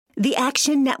The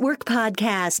Action Network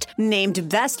Podcast, named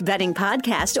Best Betting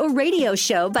Podcast or Radio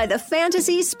Show by the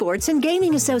Fantasy Sports and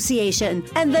Gaming Association,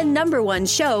 and the #1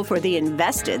 show for the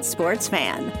invested sports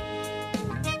fan.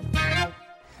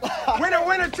 Winner,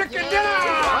 winner, chicken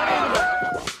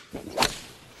dinner!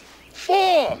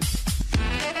 4.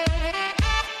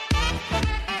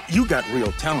 You got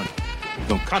real talent.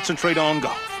 Don't concentrate on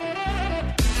golf.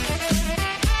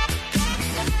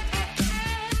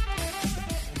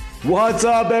 What's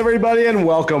up, everybody, and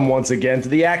welcome once again to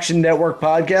the Action Network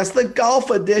Podcast, the Golf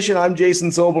Edition. I'm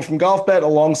Jason Sobel from Golf Bet,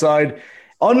 alongside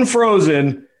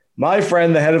Unfrozen, my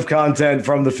friend, the head of content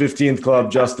from the 15th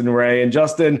Club, Justin Ray. And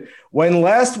Justin, when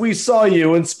last we saw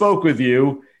you and spoke with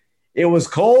you, it was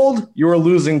cold, you were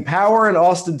losing power in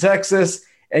Austin, Texas,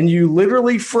 and you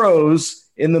literally froze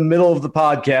in the middle of the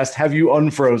podcast. Have you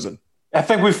unfrozen? I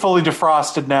think we've fully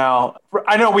defrosted now.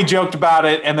 I know we joked about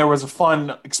it, and there was a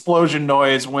fun explosion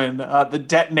noise when the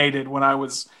detonated when I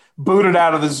was booted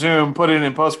out of the Zoom, put it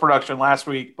in post-production last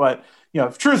week. But, you know,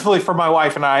 truthfully, for my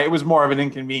wife and I, it was more of an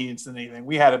inconvenience than anything.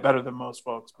 We had it better than most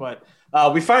folks. But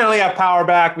we finally have power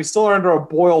back. We still are under a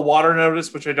boil water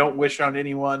notice, which I don't wish on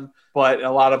anyone. But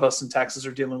a lot of us in Texas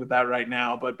are dealing with that right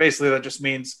now. But basically, that just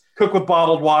means cook with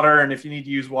bottled water. And if you need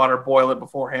to use water, boil it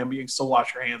beforehand. But you can still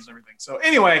wash your hands and everything. So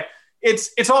anyway,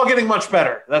 It's all getting much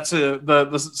better. That's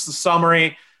the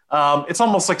summary. It's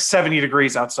almost like 70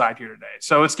 degrees outside here today.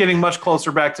 So it's getting much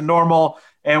closer back to normal.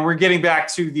 And we're getting back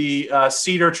to the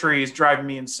cedar trees driving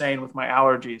me insane with my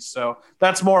allergies. So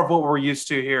that's more of what we're used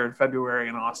to here in February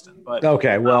in Austin. But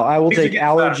okay, well, I will take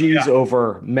allergies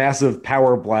over massive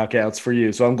power blackouts for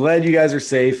you. So I'm glad you guys are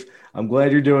safe. I'm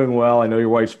glad you're doing well. I know your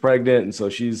wife's pregnant, and so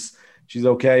she's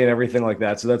okay and everything like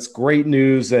that. So that's great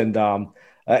news. And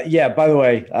yeah, by the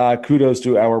way, kudos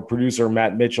to our producer,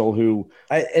 Matt Mitchell, who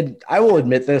I will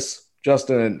admit this,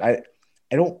 Justin, and I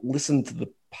don't listen to the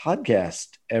podcast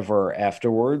ever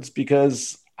afterwards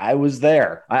because I was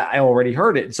there. I already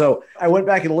heard it. So I went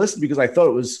back and listened because I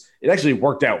thought it actually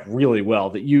worked out really well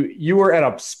that you were at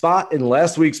a spot in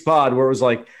last week's pod where it was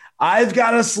like, I've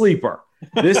got a sleeper.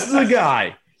 This is a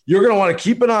guy you're going to want to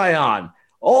keep an eye on.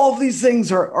 All of these things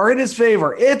are in his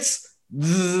favor.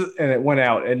 And it went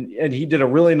out, and he did a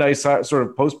really nice sort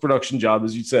of post-production job,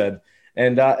 as you said.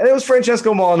 And it was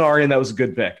Francesco Molinari, and that was a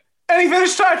good pick. And he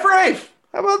finished tied for 8th.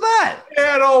 How about that?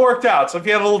 Yeah, it all worked out. So if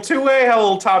you had a little two-way, had a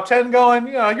little top 10 going,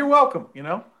 you're welcome,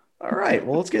 All right.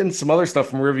 Well, let's get into some other stuff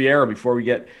from Riviera before we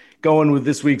get going with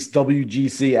this week's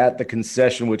WGC at the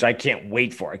Concession, which I can't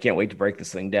wait for. I can't wait to break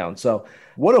this thing down. So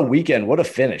what a weekend. What a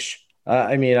finish.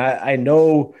 I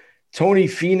know Tony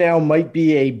Finau might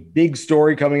be a big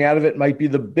story coming out of it, might be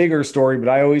the bigger story, but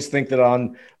I always think that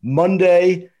on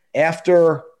Monday,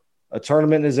 after a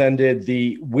tournament has ended,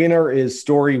 the winner is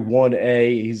story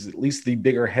 1A. He's at least the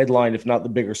bigger headline, if not the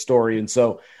bigger story. And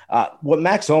so what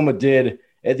Max Homa did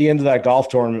at the end of that golf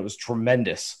tournament was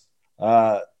tremendous,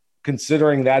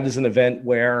 considering that is an event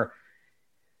where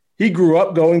he grew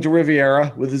up going to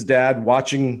Riviera with his dad,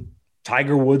 watching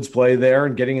Tiger Woods play there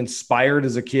and getting inspired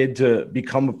as a kid to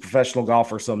become a professional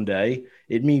golfer someday.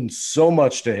 It means so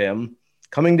much to him.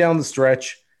 Coming down the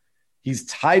stretch, he's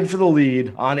tied for the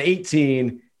lead on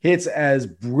 18, hits as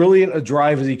brilliant a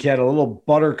drive as he can, a little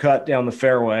buttercut down the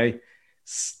fairway,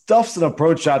 stuffs an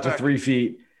approach shot to 3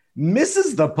 feet,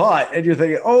 misses the putt, and you're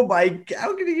thinking, oh my,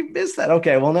 how could he miss that?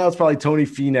 Okay, well, now it's probably Tony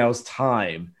Finau's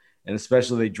time, and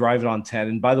especially they drive it on 10.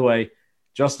 And by the way,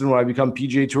 Justin, when I become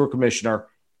PGA Tour commissioner,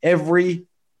 every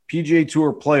PGA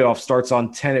Tour playoff starts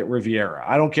on 10 at Riviera.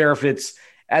 I don't care if it's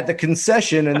at the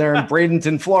Concession and they're in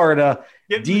Bradenton, Florida,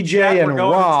 DJ and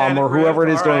Rom or whoever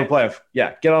it is going to playoff.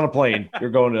 Yeah, get on a plane. You're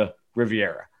going to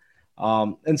Riviera.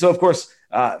 And so, of course,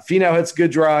 Finau hits a good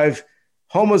drive.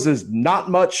 Homa's is not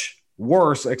much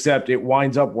worse, except it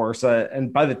winds up worse.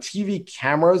 And by the TV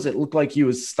cameras, it looked like he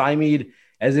was stymied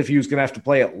as if he was going to have to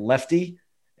play at lefty.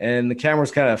 And the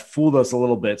cameras kind of fooled us a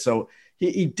little bit. So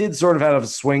he did sort of have a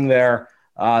swing there.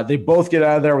 They both get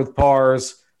out of there with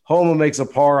pars. Homa makes a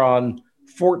par on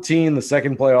 14, the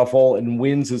second playoff hole, and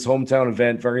wins his hometown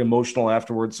event. Very emotional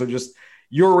afterwards. So just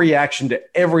your reaction to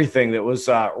everything that was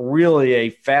really a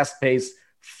fast-paced,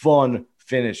 fun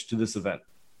finish to this event.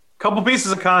 Couple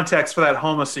pieces of context for that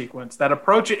Homa sequence. That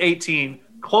approach at 18,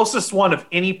 closest one of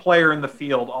any player in the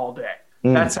field all day.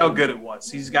 That's how good it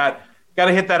was. He's got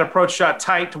to hit that approach shot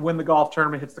tight to win the golf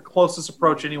tournament. Hits the closest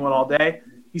approach anyone all day.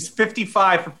 He's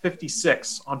 55 for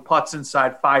 56 on putts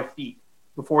inside 5 feet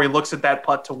before he looks at that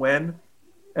putt to win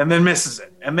and then misses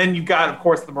it. And then you've got, of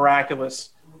course, the miraculous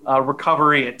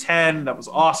recovery at 10. That was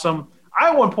awesome. I,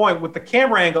 at one point, with the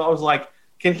camera angle, I was like,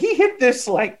 can he hit this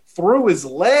like through his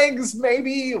legs,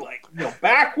 maybe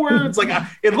backwards.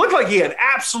 It looked like he had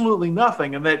absolutely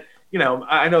nothing. And that,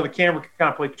 I know the camera can kind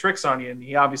of play tricks on you, and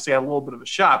he obviously had a little bit of a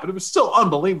shot, but it was still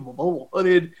unbelievable. The little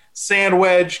hooded sand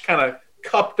wedge kind of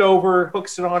cupped over,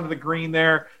 hooks it onto the green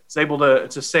there. Is able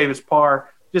to save his par.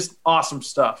 Just awesome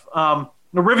stuff.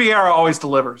 The Riviera always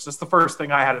delivers. That's the first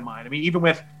thing I had in mind. I mean, even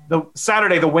with the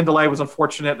Saturday, the wind delay was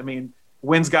unfortunate. I mean,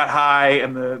 winds got high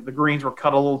and the greens were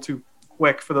cut a little too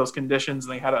quick for those conditions,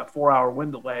 and they had a 4-hour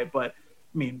wind delay. But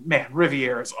I mean, man,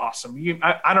 Riviera is awesome.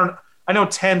 I know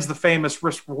 10's the famous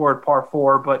risk reward par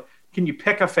 4, but can you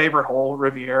pick a favorite hole,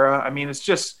 Riviera? I mean, it's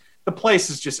just the place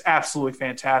is just absolutely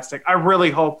fantastic. I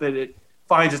really hope that it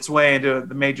finds its way into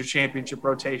the major championship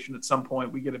rotation at some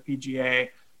point. We get a PGA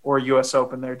or a U.S.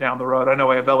 Open there down the road. I know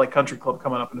we have LA Country Club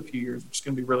coming up in a few years, which is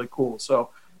going to be really cool.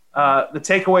 So the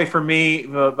takeaway for me,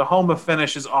 the Homa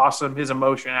finish is awesome. His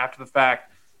emotion after the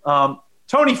fact.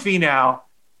 Tony Finau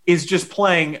is just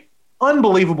playing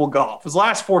unbelievable golf. His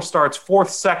last 4 starts, 4th,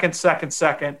 2nd,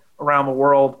 2nd around the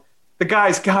world. The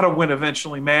guy's got to win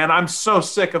eventually, man. I'm so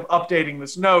sick of updating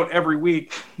this note every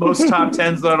week. Most top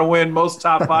 10s without a win, most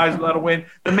top 5s without a win.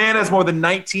 The man has more than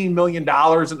 $19 million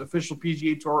in official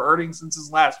PGA Tour earnings since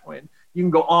his last win. You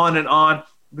can go on and on.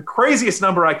 The craziest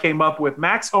number I came up with,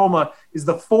 Max Homa is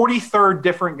the 43rd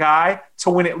different guy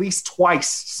to win at least twice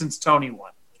since Tony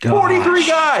won. Gosh. 43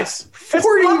 guys.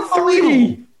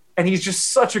 43. And he's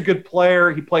just such a good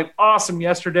player. He played awesome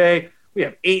yesterday. We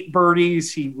have 8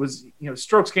 birdies. He was,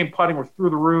 strokes gained putting were through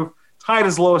the roof, tied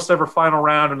his lowest ever final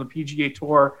round on the PGA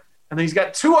Tour. And then he's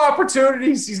got 2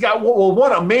 opportunities. He's got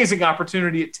one amazing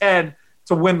opportunity at 10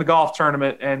 to win the golf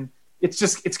tournament. And it's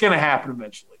going to happen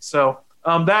eventually. So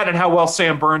that and how well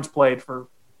Sam Burns played for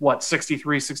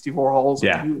 63, 64 holes.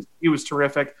 Yeah. He was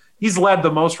terrific. He's led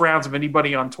the most rounds of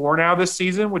anybody on tour now this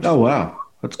season, which wow.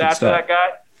 That's good stuff. That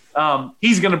guy.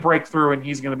 He's going to break through, and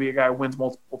he's going to be a guy who wins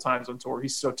multiple times on tour.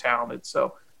 He's so talented.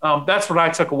 So that's what I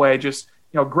took away. Just,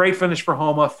 great finish for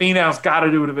Homa. Finau's got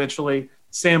to do it eventually.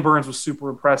 Sam Burns was super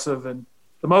impressive. And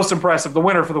the most impressive, the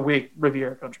winner for the week,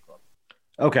 Riviera Country Club.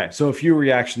 Okay, so a few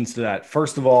reactions to that.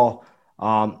 First of all,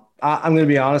 I'm going to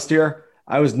be honest here.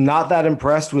 I was not that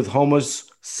impressed with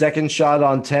Homa's second shot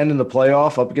on 10 in the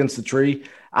playoff up against the tree.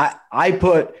 I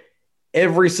put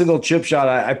every single chip shot.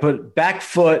 I put back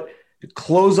foot,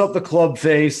 close up the club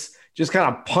face, just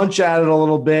kind of punch at it a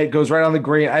little bit, goes right on the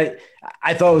green.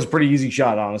 I thought it was a pretty easy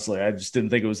shot, honestly. I just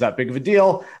didn't think it was that big of a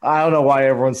deal. I don't know why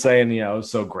everyone's saying, it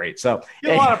was so great. So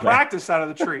get a lot of practice out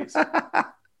of the trees.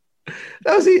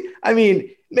 I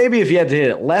mean, maybe if you had to hit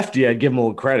it lefty, I'd give him a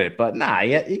little credit, but nah,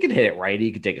 you can hit it righty.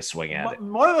 You can take a swing at it.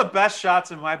 One of the best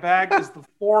shots in my bag is the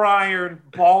 4-iron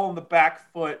ball in the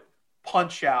back foot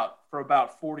punch out for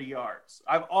about 40 yards.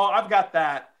 I've got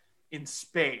that in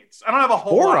spades. I don't have a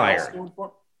whole 4-iron.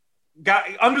 Got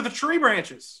under the tree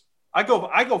branches. I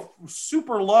go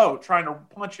super low trying to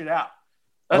punch it out.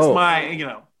 That's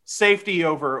my safety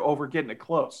over getting it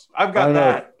close. I've got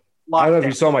that. I don't know if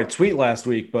you saw my tweet last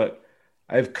week, but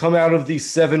I've come out of the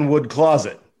 7-wood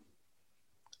closet.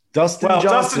 Dustin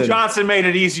Johnson made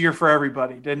it easier for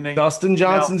everybody, didn't he? Dustin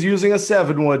Johnson's using a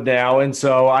 7-wood now, and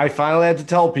so I finally had to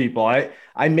tell people.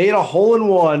 I made a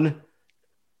hole-in-one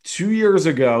 2 years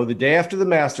ago, the day after the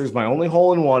Masters, my only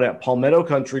hole-in-one at Palmetto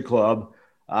Country Club.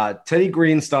 Teddy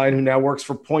Greenstein, who now works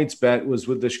for PointsBet, was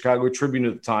with the Chicago Tribune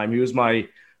at the time. He was my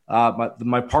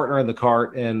partner in the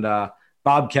cart, and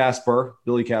Bob Casper,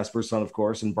 Billy Casper's son, of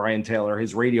course, and Brian Taylor,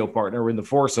 his radio partner, were in the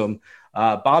foursome.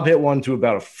 Bob hit one to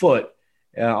about a foot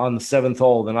on the 7th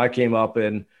hole. Then I came up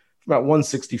and about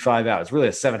 165 out. It's really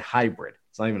a 7 hybrid.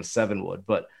 It's not even a 7-wood,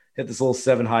 but hit this little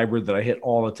 7 hybrid that I hit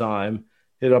all the time.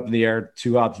 Hit up in the air,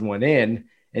 2 hops and went in.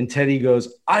 And Teddy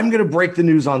goes, "I'm going to break the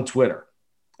news on Twitter."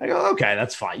 I go, "Okay,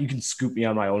 that's fine. You can scoop me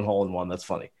on my own hole-in-one. That's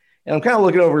funny." And I'm kind of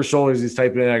looking over his shoulders. He's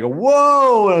typing in. I go,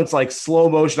 "Whoa!" And it's like slow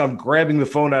motion. I'm grabbing the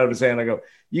phone out of his hand. I go,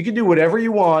 "You can do whatever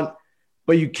you want,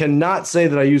 but you cannot say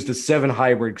that I used a 7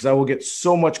 hybrid because I will get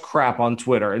so much crap on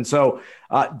Twitter." And so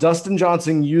Dustin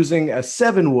Johnson using a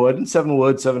 7-wood and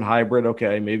 7-wood, 7 hybrid.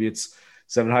 Okay, maybe it's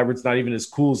 7 hybrid's not even as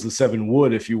cool as the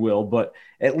 7-wood, if you will, but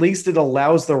at least it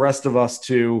allows the rest of us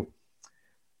to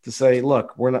say,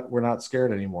 look, we're not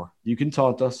scared anymore. You can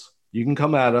taunt us, you can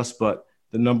come at us, but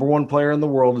the number 1 player in the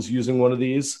world is using one of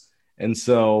these. And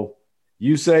so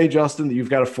you say, Justin, that you've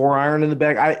got a 4-iron in the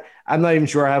bag. I'm not even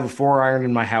sure I have a 4-iron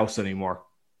in my house anymore.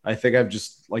 I think I've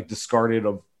just discarded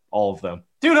all of them.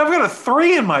 Dude, I've got a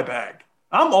 3 in my bag.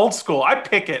 I'm old school. I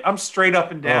pick it. I'm straight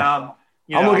up and down.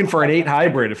 I'm looking for an 8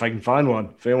 hybrid if I can find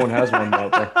one. If anyone has one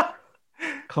out there.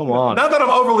 Come on. Not that I'm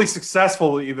overly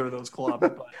successful with either of those clubs.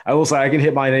 But. I will say I can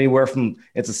hit mine anywhere from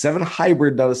 – it's a 7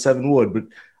 hybrid, not a 7-wood, but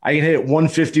I can hit it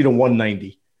 150 to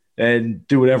 190 and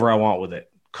do whatever I want with it.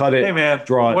 Cut it, hey man,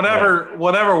 draw it.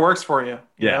 Whatever works for you.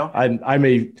 You know?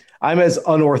 I'm as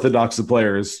unorthodox a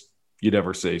player as you'd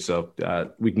ever see. So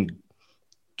we can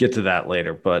get to that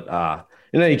later. But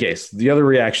in any case, the other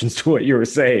reactions to what you were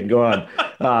saying, going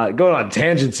on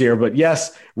tangents here. But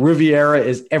yes, Riviera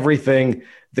is everything.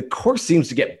 The course seems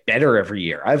to get better every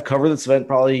year. I've covered this event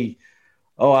probably,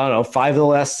 I don't know, 5 of the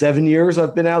last 7 years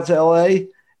I've been out to LA.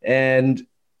 And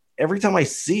every time I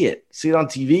see it on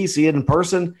TV, see it in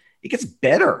person, it gets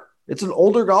better. It's an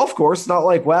older golf course. It's not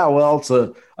like, wow, well, it's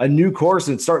a new course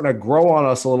and it's starting to grow on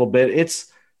us a little bit.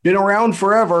 It's been around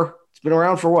forever. It's been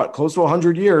around for what? Close to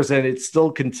 100 years, and it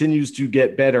still continues to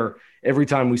get better every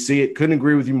time we see it. Couldn't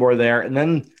agree with you more there. And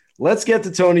then let's get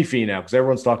to Tony Finau, because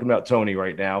everyone's talking about Tony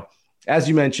right now. As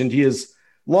you mentioned, he has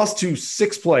lost to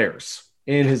 6 players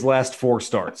in his last 4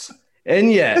 starts.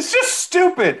 And yet, it's just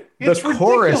stupid. It's the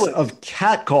chorus ridiculous. of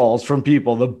catcalls from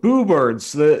people, the boo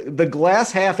birds, the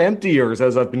glass half emptiers,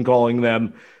 as I've been calling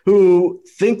them, who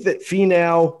think that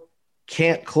Finau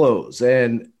can't close.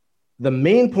 And the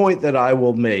main point that I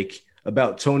will make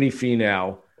about Tony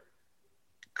Finau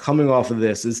coming off of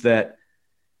this is that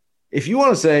if you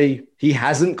want to say he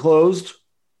hasn't closed,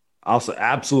 I'll say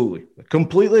absolutely,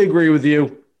 completely agree with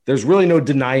you. There's really no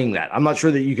denying that. I'm not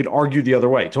sure that you could argue the other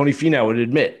way. Tony Finau would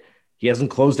admit he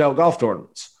hasn't closed out golf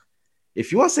tournaments.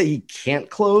 If you want to say he can't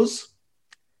close,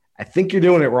 I think you're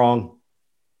doing it wrong.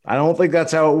 I don't think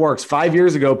that's how it works. 5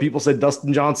 years ago, people said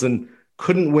Dustin Johnson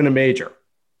couldn't win a major.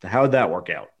 How did that work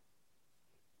out?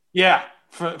 Yeah,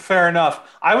 fair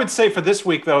enough. I would say for this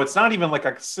week, though, it's not even like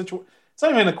it's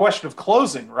not even a question of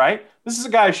closing, right? This is a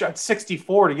guy who shot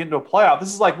 64 to get into a playoff.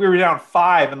 This is like we were down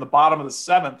 5 in the bottom of the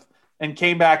 7th and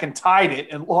came back and tied it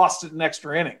and lost it in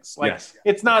extra innings. Like, yes.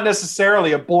 It's not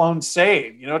necessarily a blown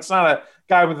save. You know, it's not a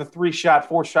guy with a 3-shot,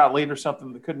 4-shot lead or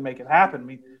something that couldn't make it happen. I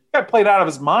mean, the guy played out of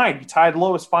his mind. He tied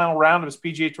lowest final round of his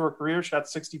PGA Tour career, shot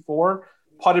 64,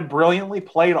 putted brilliantly,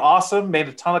 played awesome, made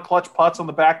a ton of clutch putts on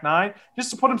the back 9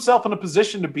 just to put himself in a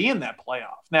position to be in that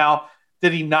playoff. Now,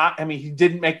 did he not? I mean, he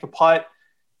didn't make the putt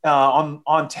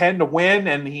on 10 to win,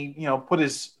 and he, you know, put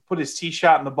his tee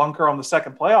shot in the bunker on the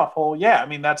second playoff hole. Yeah, I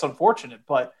mean, that's unfortunate,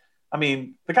 but I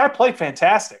mean, the guy played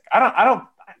fantastic.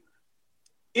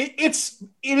 It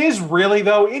is really,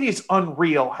 though, it is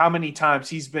unreal how many times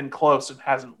he's been close and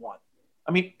hasn't won.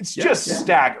 I mean, it's just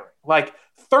staggering. Like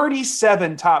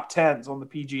 37 top 10s on the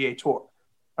PGA Tour.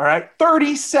 All right,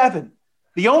 37.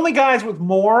 The only guys with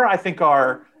more, I think,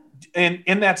 are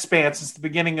in that span since the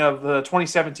beginning of the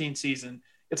 2017 season.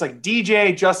 It's like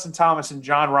DJ, Justin Thomas, and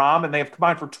John Rahm, and they have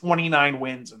combined for 29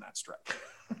 wins in that stretch.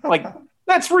 Like,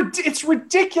 it's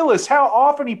ridiculous how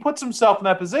often he puts himself in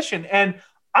that position. And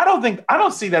I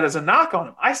don't see that as a knock on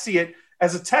him. I see it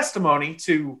as a testimony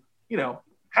to, you know,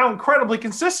 how incredibly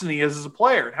consistent he is as a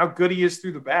player and how good he is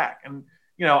through the back. And,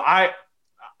 you know,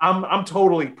 I'm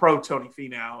totally pro Tony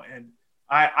Finau, and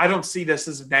I don't see this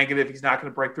as a negative. He's not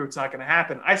going to break through. It's not going to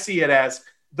happen. I see it as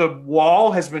the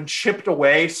wall has been chipped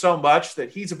away so much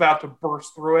that he's about to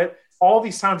burst through it. All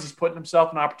these times he's putting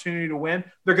himself an opportunity to win,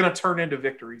 they're going to turn into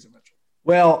victories eventually.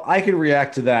 Well, I could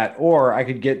react to that, or I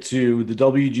could get to the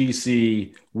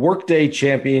WGC Workday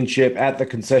Championship at the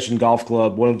Concession Golf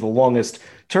Club, one of the longest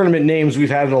tournament names we've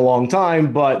had in a long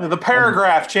time. But the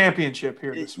Paragraph Championship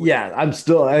here this week. Yeah, I'm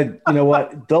still, you know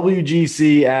what,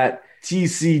 WGC at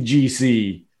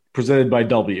TCGC presented by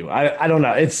W. I don't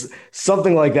know. It's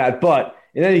something like that, but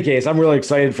in any case, I'm really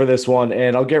excited for this one,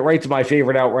 and I'll get right to my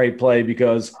favorite outright play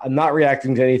because I'm not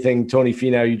reacting to anything Tony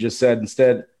Finau you just said.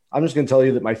 Instead, I'm just going to tell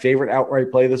you that my favorite outright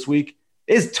play this week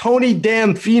is Tony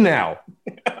damn Finau.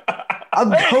 I'm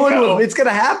going with it's going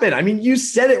to happen. I mean, you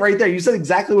said it right there. You said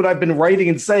exactly what I've been writing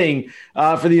and saying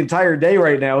for the entire day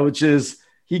right now, which is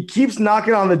he keeps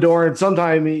knocking on the door, and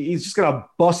sometime he's just going to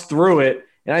bust through it,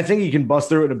 and I think he can bust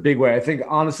through it in a big way. I think,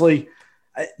 honestly,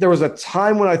 there was a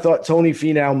time when I thought Tony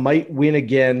Finau might win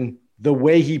again the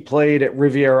way he played at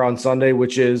Riviera on Sunday,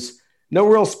 which is no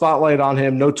real spotlight on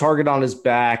him, no target on his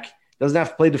back, doesn't have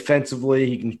to play defensively.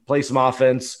 He can play some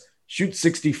offense, shoot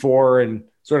 64, and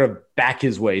sort of back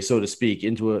his way, so to speak,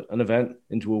 into an event,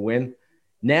 into a win.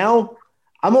 Now,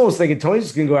 I'm almost thinking Tony's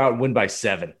just going to go out and win by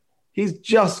 7. He's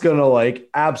just going to, like,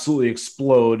 absolutely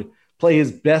explode, play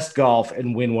his best golf,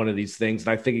 and win one of these things, and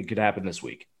I think it could happen this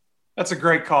week. That's a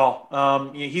great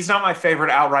call. He's not my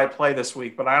favorite outright play this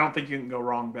week, but I don't think you can go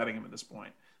wrong betting him at this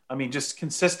point. I mean, just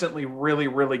consistently really,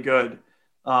 really good.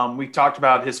 We talked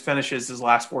about his finishes, his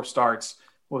last 4 starts.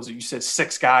 What was it? You said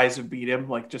 6 guys have beat him.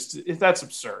 Like, just that's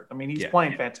absurd. I mean, he's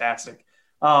playing fantastic.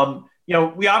 You know,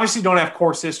 we obviously don't have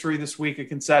course history this week at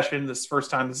Concession. This is the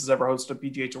first time this has ever hosted a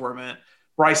PGA Tour event.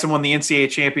 Bryson won the NCAA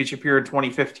championship here in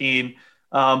 2015.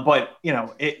 But,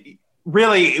 it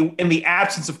really, in the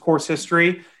absence of course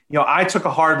history, I took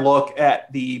a hard look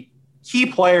at the key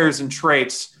players and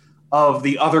traits of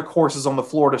the other courses on the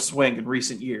Florida swing in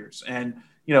recent years. And,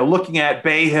 looking at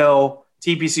Bay Hill,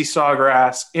 TPC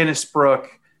Sawgrass, Innisbrook,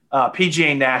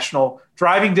 PGA National,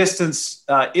 driving distance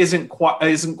isn't quite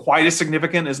as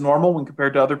significant as normal when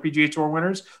compared to other PGA Tour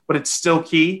winners, but it's still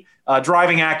key.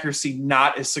 Driving accuracy,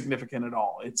 not as significant at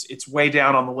all. It's way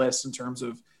down on the list in terms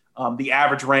of the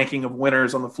average ranking of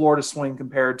winners on the Florida swing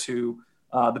compared to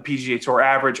the PGA Tour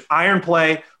average. Iron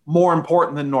play, more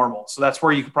important than normal. So that's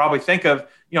where you could probably think of,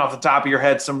 off the top of your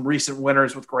head, some recent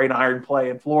winners with great iron play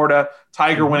in Florida.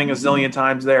 Tiger winning a zillion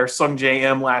times there. Sung J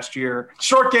M last year.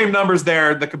 Short game numbers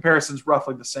there, the comparison's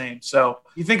roughly the same. So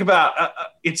you think about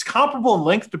it's comparable in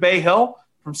length to Bay Hill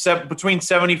from between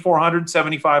 7,400 and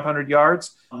 7,500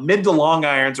 yards. Mid to long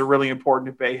irons are really important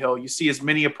at Bay Hill. You see as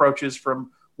many approaches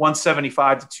from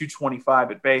 175 to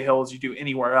 225 at Bay Hill as you do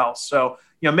anywhere else. So,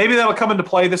 maybe that'll come into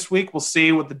play this week. We'll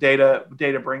see what the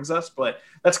data brings us, but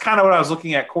that's kind of what I was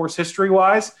looking at course history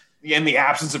wise in the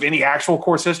absence of any actual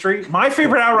course history. My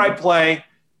favorite outright play,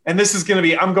 and this is going to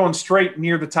be, I'm going straight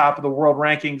near the top of the world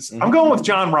rankings. I'm going with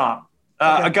Jon Rahm,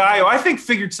 a guy who I think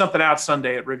figured something out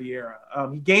Sunday at Riviera.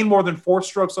 He gained more than 4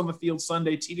 strokes on the field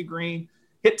Sunday, tee to green,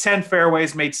 hit 10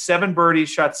 fairways, made 7 birdies,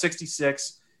 shot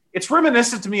 66. It's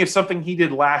reminiscent to me of something he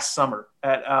did last summer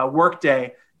at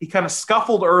Workday. He kind of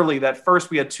scuffled early that first.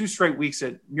 We had 2 straight weeks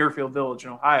at Muirfield Village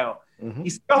in Ohio.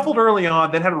 He scuffled early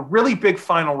on, then had a really big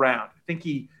final round. I think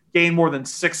he gained more than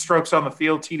 6 strokes on the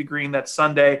field, tee to green that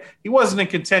Sunday. He wasn't in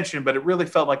contention, but it really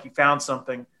felt like he found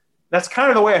something. That's kind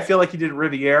of the way I feel like he did at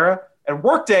Riviera. At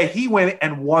Workday, he went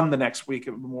and won the next week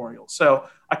at Memorial. So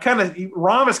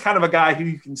Rahm is kind of a guy who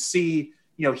you can see,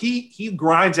 he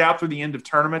grinds out through the end of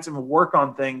tournaments and will work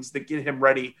on things that get him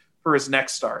ready for his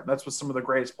next start. That's what some of the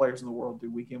greatest players in the world do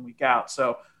week in, week out.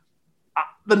 So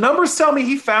the numbers tell me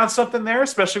he found something there,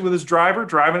 especially with his driver,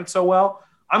 driving it so well.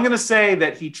 I'm going to say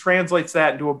that he translates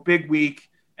that into a big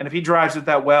week. And if he drives it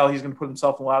that well, he's going to put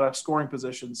himself in a lot of scoring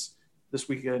positions this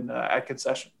weekend at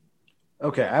Concession.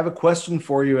 Okay, I have a question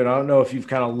for you, and I don't know if you've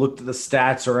kind of looked at the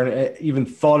stats or even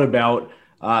thought about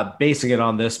basing it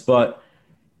on this, but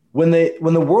when the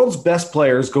world's best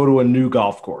players go to a new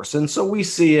golf course, and so we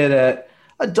see it at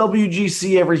a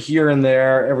WGC every here and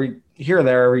there, every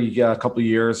couple of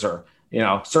years, or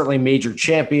certainly major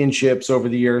championships over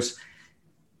the years.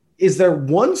 Is there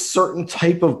one certain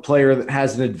type of player that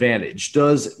has an advantage?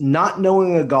 Does not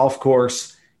knowing a golf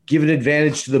course give an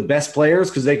advantage to the best players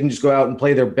because they can just go out and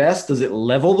play their best? Does it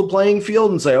level the playing field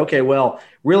and say, okay, well,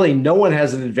 really no one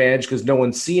has an advantage because no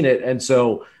one's seen it, and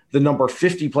so the number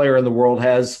 50 player in the world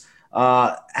has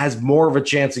more of a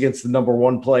chance against the number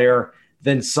 1 player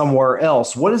than somewhere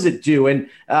else? What does it do? And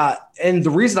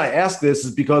the reason I ask this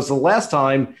is because the last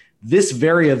time this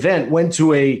very event went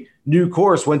to a new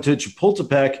course, went to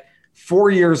Chapultepec 4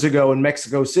 years ago in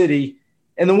Mexico City,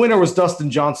 and the winner was Dustin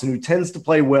Johnson, who tends to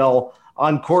play well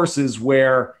on courses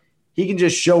where he can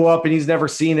just show up and he's never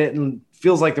seen it and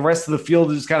feels like the rest of the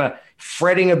field is just kind of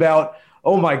fretting about,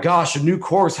 oh my gosh, a new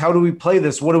course. How do we play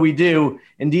this? What do we do?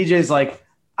 And DJ's like,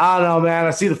 I don't know, man.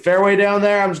 I see the fairway down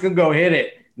there. I'm just going to go hit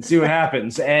it and see what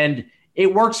happens. And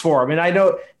it works for him. And I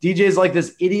know DJ's like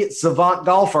this idiot savant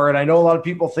golfer. And I know a lot of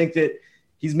people think that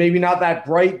he's maybe not that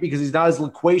bright because he's not as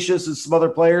loquacious as some other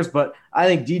players, but I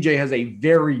think DJ has a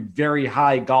very, very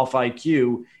high golf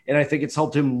IQ. And I think it's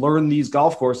helped him learn these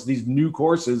golf courses, these new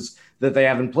courses that they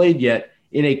haven't played yet,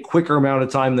 in a quicker amount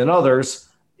of time than others.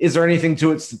 Is there anything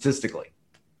to it statistically?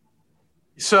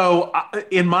 So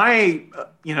in my,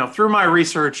 through my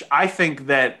research, I think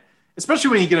that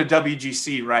especially when you get a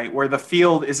WGC, right, where the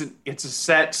field it's a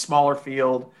set, smaller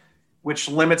field, which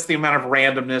limits the amount of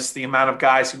randomness, the amount of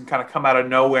guys who can kind of come out of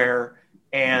nowhere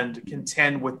and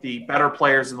contend with the better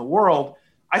players in the world.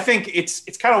 I think it's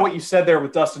kind of what you said there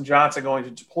with Dustin Johnson going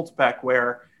to Chapultepec,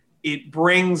 where it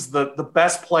brings the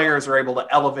best players are able to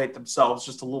elevate themselves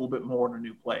just a little bit more in a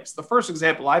new place. The first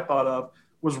example I thought of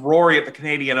was Rory at the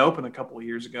Canadian Open a couple of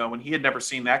years ago when he had never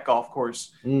seen that golf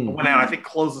course. Went out, I think,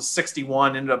 closed the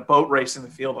 61, ended up boat racing the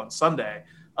field on Sunday.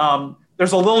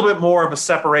 There's a little bit more of a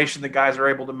separation that guys are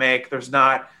able to make. There's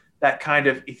not that kind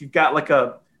of, if you've got like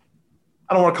I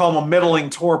don't want to call him a middling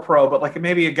tour pro, but like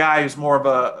maybe a guy who's more of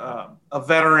a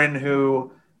veteran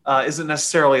who isn't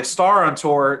necessarily a star on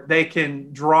tour, they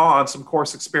can draw on some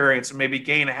course experience and maybe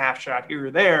gain a half shot here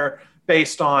or there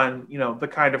based on, the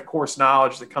kind of course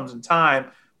knowledge that comes in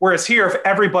time. Whereas here, if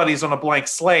everybody's on a blank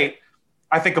slate,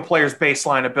 I think a player's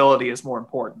baseline ability is more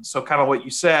important. So kind of what you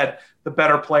said, the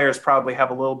better players probably have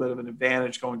a little bit of an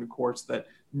advantage going to courts that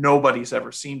nobody's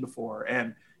ever seen before.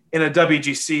 And in a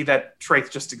WGC, that trait's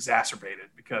just exacerbated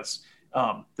because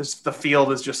the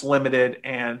field is just limited,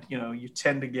 and you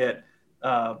tend to get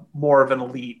more of an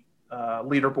elite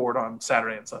leaderboard on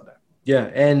Saturday and Sunday. Yeah,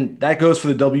 and that goes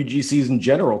for the WGCs in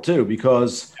general too,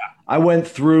 because I went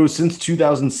through since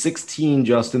 2016,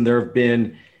 Justin, there have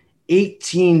been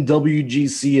 18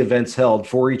 WGC events held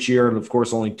for each year, and of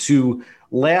course only 2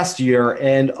 last year.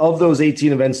 And of those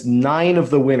 18 events, 9 of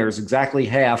the winners, exactly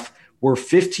half, were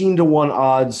 15-1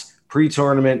 odds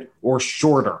pre-tournament or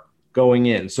shorter going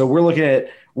in. So we're looking at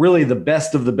really the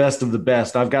best of the best of the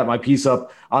best. I've got my piece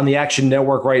up on the Action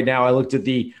Network right now. I looked at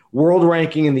the world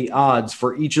ranking and the odds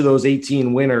for each of those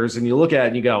 18 winners, and you look at it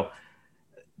and you go,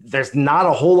 there's not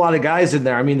a whole lot of guys in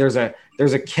there. I mean, there's a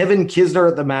Kevin Kisner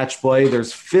at the match play.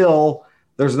 There's Phil.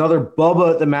 There's another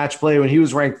Bubba at the match play when he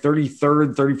was ranked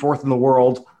 33rd, 34th in the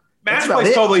world. Match play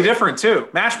is totally different too.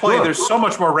 Match play, There's so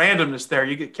much more randomness there.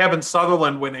 You get Kevin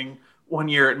Sutherland winning one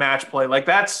year at match play. Like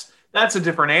that's a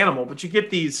different animal. But you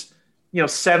get these,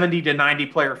 70 to 90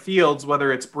 player fields,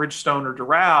 whether it's Bridgestone or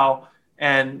Doral,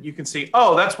 and you can see,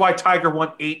 that's why Tiger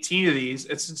won 18 of these.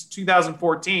 It's since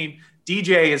 2014.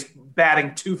 DJ is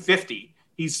batting 250.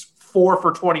 He's 4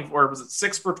 for 24, or was it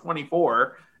 6 for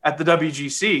 24 at the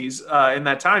WGCs in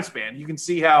that time span? You can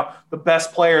see how the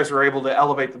best players are able to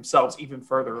elevate themselves even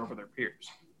further over their peers.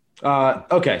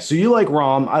 Okay, so you like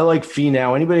Rahm. I like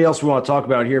Finau. Anybody else we want to talk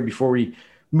about here before we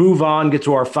move on, get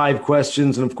to our 5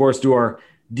 questions, and, of course, do our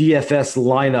DFS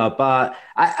lineup?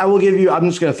 I will give you – I'm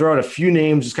just going to throw out a few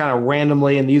names just kind of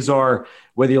randomly, and these are –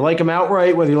 whether you like them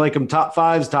outright, whether you like them top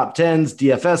 5s, top 10s,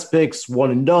 DFS picks,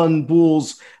 one and done,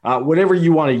 pools, whatever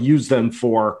you want to use them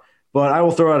for. But I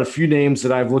will throw out a few names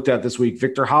that I've looked at this week.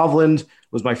 Victor Hovland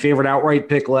was my favorite outright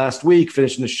pick last week,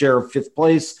 finishing the share of 5th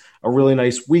place. A really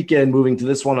nice weekend moving to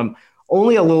this one. I'm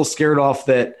only a little scared off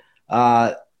that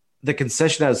the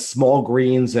concession has small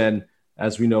greens. And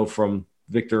as we know from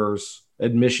Victor's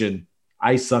admission,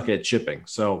 I suck at chipping.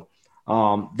 So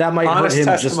that might honest hurt him.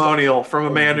 Testimonial from a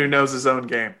man who knows his own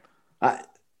game.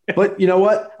 But you know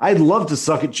what? I'd love to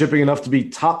suck at chipping enough to be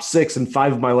top 6 in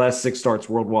 5 of my last 6 starts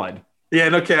worldwide. Yeah,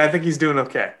 okay. I think he's doing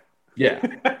okay. Yeah.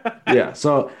 Yeah.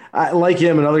 So I like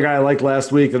him. Another guy I liked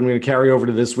last week that I'm going to carry over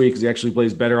to this week because he actually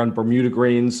plays better on Bermuda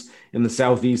greens in the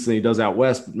Southeast than he does out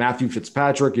West. But Matthew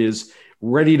Fitzpatrick is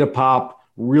ready to pop.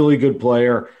 Really good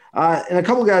player. And a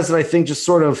couple guys that I think just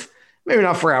sort of, maybe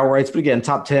not for outrights, but again,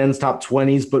 top 10s, top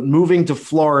 20s, but moving to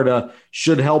Florida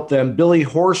should help them. Billy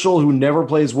Horschel, who never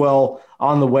plays well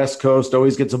on the West Coast,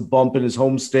 always gets a bump in his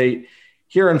home state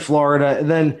here in Florida. And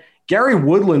then Gary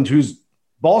Woodland, whose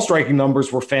ball striking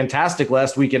numbers were fantastic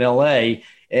last week in LA.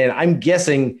 And I'm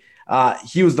guessing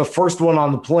he was the first one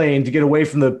on the plane to get away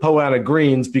from the Poana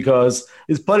greens because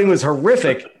his putting was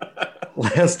horrific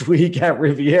last week at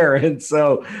Riviera. And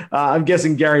so I'm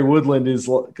guessing Gary Woodland is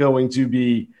going to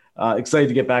be excited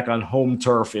to get back on home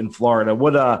turf in Florida.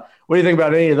 What do you think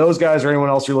about any of those guys or anyone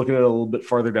else you're looking at a little bit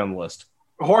farther down the list?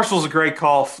 Horschel's a great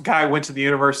call. Guy went to the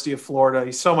University of Florida.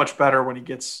 He's so much better when he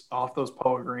gets off those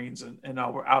POA greens and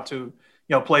out to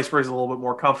a place where he's a little bit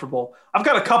more comfortable. I've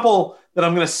got a couple that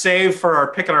I'm going to save for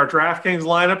our pick in our DraftKings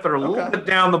lineup that are a little bit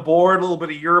down the board, a little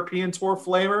bit of European Tour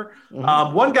flavor.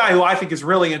 Mm-hmm. One guy who I think is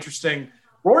really interesting,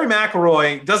 Rory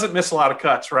McIlroy, doesn't miss a lot of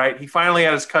cuts, right? He finally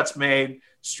had his cuts made.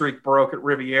 Streak broke at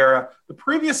Riviera. The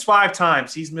previous 5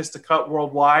 times he's missed a cut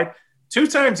worldwide. 2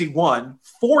 times he won.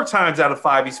 4 times out of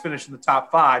 5 he's finished in the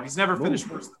top 5. He's never finished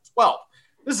worse than 12th.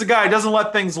 This is a guy who doesn't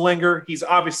let things linger. He's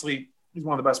one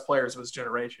of the best players of his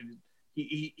generation.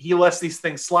 He lets these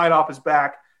things slide off his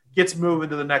back, gets moving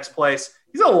to the next place.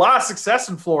 He's had a lot of success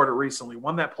in Florida recently.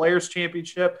 Won that Players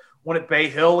Championship, won at Bay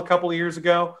Hill a couple of years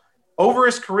ago. Over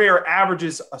his career,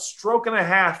 averages a stroke and a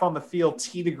half on the field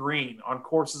tee to green on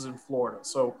courses in Florida.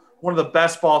 So one of the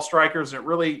best ball strikers, and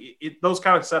those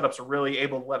kind of setups are really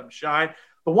able to let him shine.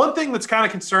 The one thing that's kind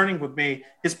of concerning with me,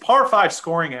 his par 5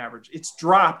 scoring average, it's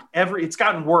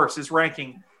gotten worse, his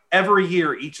ranking every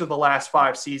year, each of the last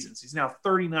 5 seasons. He's now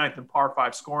 39th in par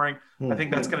 5 scoring. I think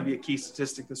that's going to be a key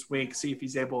statistic this week. See if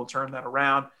he's able to turn that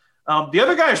around. The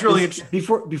other guy is really interesting.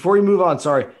 Before you move on,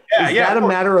 sorry. Is that a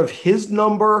matter of his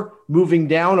number moving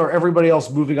down or everybody else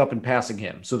moving up and passing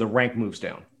him? So the rank moves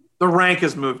down. The rank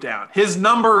has moved down. His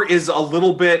number is a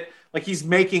little bit like he's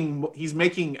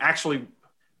making actually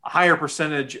a higher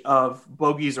percentage of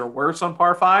bogeys or worse on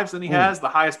par 5s than he has, the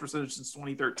highest percentage since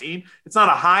 2013. It's not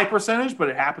a high percentage, but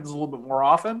it happens a little bit more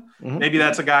often. Mm-hmm. Maybe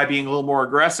that's a guy being a little more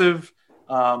aggressive.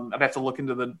 I'd have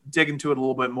to dig into it a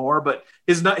little bit more, but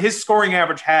his scoring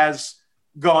average has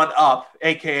gone up,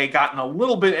 aka gotten a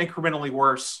little bit incrementally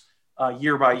worse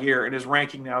year by year, and his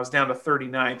ranking now is down to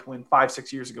 39th when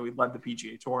 5-6 years ago he led the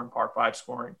PGA Tour in par 5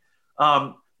 scoring.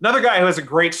 Another guy who has a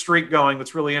great streak going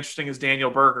that's really interesting is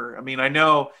Daniel Berger. I mean, I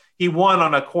know he won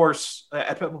on a course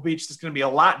at Pebble Beach that's going to be a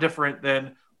lot different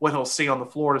than what he'll see on the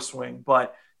Florida swing,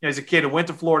 but he's a kid who went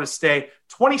to Florida State,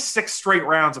 26 straight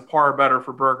rounds of par or better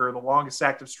for Berger, the longest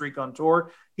active streak on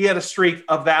tour. He had a streak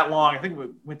of that long. I think it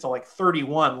went to like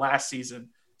 31 last season.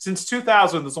 Since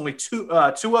 2000, there's only two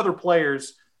other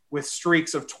players with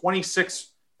streaks of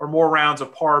 26 or more rounds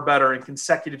of par or better in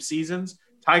consecutive seasons,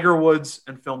 Tiger Woods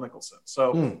and Phil Mickelson.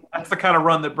 So that's the kind of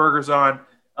run that Berger's on.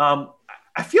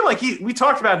 I feel like we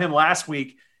talked about him last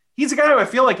week. He's a guy who I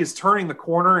feel like is turning the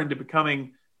corner into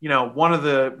becoming, one of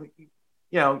the,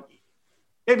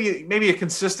 maybe a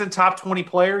consistent top 20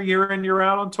 player year in, year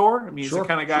out on tour. I mean, he's the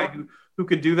kind of guy who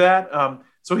could do that.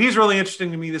 So he's really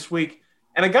interesting to me this week.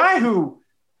 And a guy who,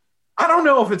 I don't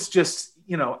know if it's just,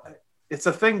 it's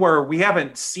a thing where we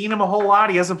haven't seen him a whole lot.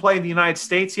 He hasn't played in the United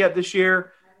States yet this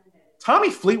year.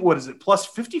 Tommy Fleetwood is at plus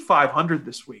 5,500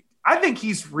 this week. I think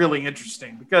he's really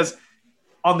interesting because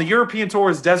on the European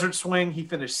Tour's Desert Swing, he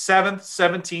finished 7th,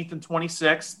 17th, and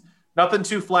 26th. Nothing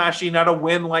too flashy, not a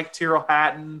win like Tyrrell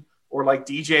Hatton or like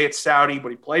DJ at Saudi,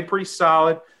 but he played pretty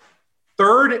solid.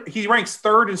 Third, he ranks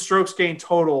third in strokes gained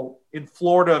total in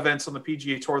Florida events on the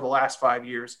PGA Tour the last 5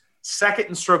 years. Second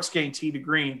in strokes gained tee to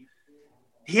green.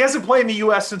 He hasn't played in the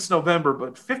U.S. since November,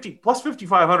 but plus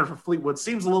 5,500 for Fleetwood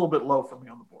seems a little bit low for me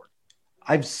on the board.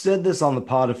 I've said this on the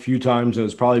pod a few times, and it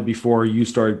was probably before you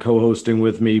started co-hosting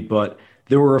with me, but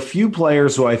there were a few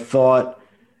players who I thought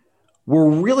were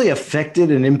really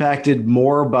affected and impacted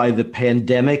more by the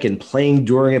pandemic and playing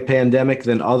during a pandemic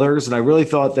than others. And I really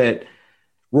thought that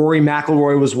Rory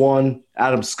McIlroy was one,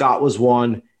 Adam Scott was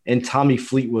one, and Tommy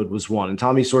Fleetwood was one. And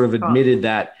Tommy sort of admitted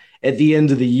that at the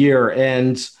end of the year.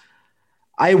 And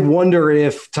I wonder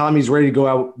if Tommy's ready to go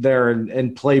out there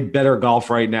and play better golf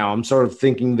right now. I'm sort of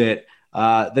thinking that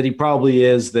he probably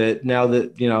is, that now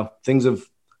that, things have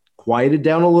quieted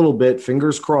down a little bit,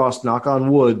 fingers crossed, knock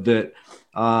on wood, that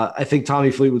I think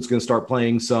Tommy Fleetwood's going to start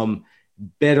playing some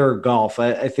better golf.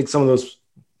 I think some of those,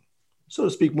 so to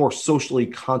speak, more socially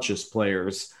conscious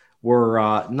players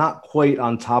were not quite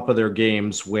on top of their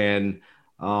games when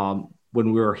we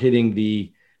were hitting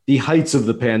the heights of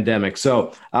the pandemic.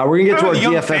 So we're going to get to our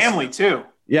young DFS family too.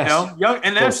 Yes. Young,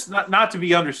 and that's not to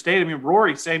be understated. I mean,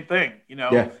 Rory, same thing,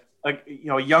 Yeah. Like,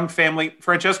 a young family.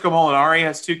 Francesco Molinari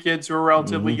has 2 kids who are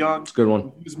relatively young. It's a good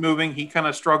one. He was moving. He kind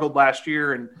of struggled last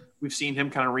year, and we've seen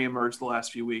him kind of reemerge the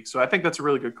last few weeks. So I think that's a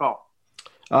really good call.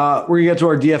 We're going to get to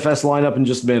our DFS lineup in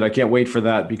just a minute. I can't wait for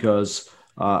that because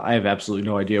I have absolutely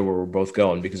no idea where we're both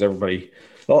going because all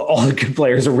the good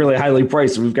players are really highly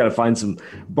priced. So we've got to find some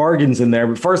bargains in there.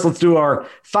 But first, let's do our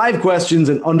 5 questions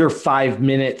in under 5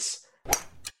 minutes.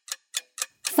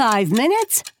 5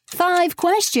 minutes, 5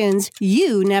 questions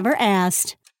you never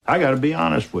asked. I got to be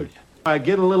honest with you. I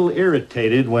get a little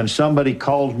irritated when somebody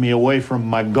calls me away from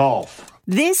my golf.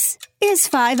 This is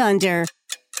 5 Under.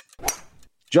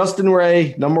 Justin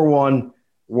Ray, number 1,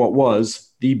 what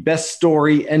was the best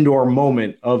story and or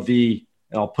moment of and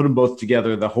I'll put them both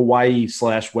together, the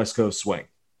Hawaii/West Coast swing.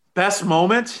 Best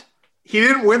moment? He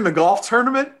didn't win the golf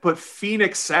tournament, but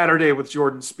Phoenix Saturday with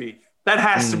Jordan Spieth. That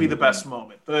has to be the best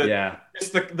moment. It's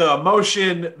the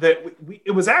emotion that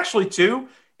it was actually too.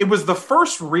 It was the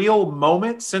first real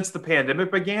moment since the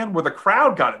pandemic began where the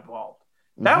crowd got involved.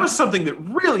 That was something that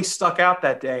really stuck out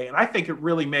that day. And I think it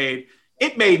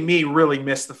made me really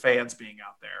miss the fans being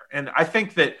out there. And I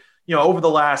think that, over the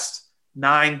last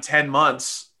 9-10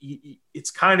 months, it's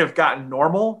kind of gotten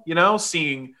normal,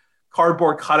 seeing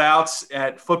cardboard cutouts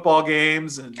at football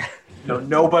games and,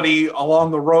 nobody along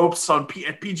the ropes at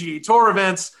PGA Tour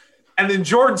events. And then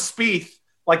Jordan Spieth,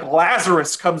 like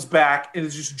Lazarus, comes back and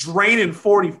is just draining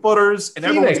 40-footers. And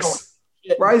everyone's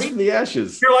going, rise from the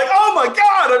ashes. You're like, oh my God,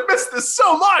 I missed this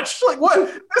so much. Like, what?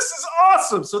 This is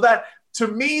awesome. So that, to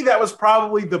me, that was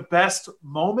probably the best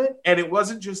moment. And it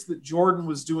wasn't just that Jordan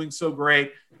was doing so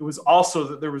great. It was also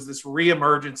that there was this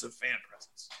reemergence of fan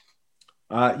presence.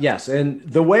 Yes. And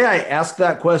the way I asked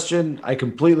that question, I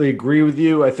completely agree with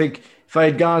you. I think if I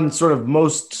had gone sort of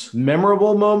most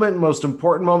memorable moment, most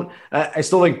important moment, I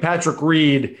still think Patrick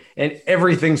Reed and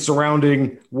everything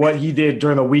surrounding what he did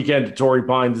during the weekend at Torrey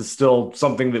Pines is still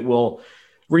something that we'll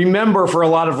remember for a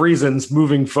lot of reasons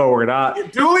moving forward.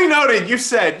 Duly noted. You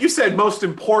said most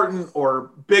important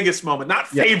or biggest moment, not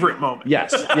favorite moment.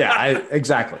 Yes. Yeah,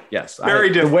 exactly. Yes. Very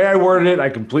different. The way I worded it, I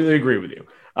completely agree with you.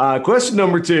 Question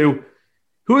number 2,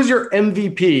 who is your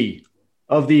MVP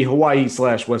of the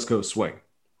Hawaii/West Coast swing?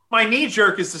 My knee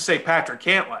jerk is to say Patrick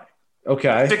Cantlay.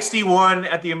 Okay. 61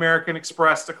 at the American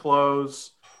Express to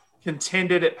close.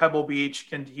 Contended at Pebble Beach.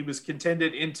 He was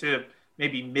contended into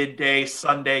maybe midday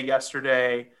Sunday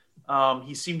yesterday.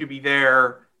 He seemed to be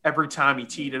there every time he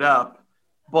teed it up,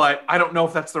 but I don't know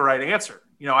if that's the right answer.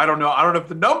 I don't know. I don't have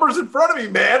the numbers in front of me,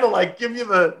 man, to like give you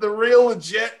the real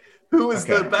legit who is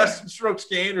the best in strokes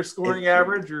gained or scoring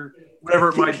average or whatever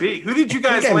it might be. Who did you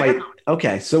guys land on?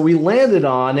 Okay, so we landed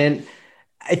on, and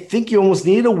I think you almost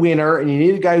need a winner, and you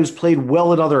need a guy who's played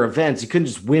well at other events. You couldn't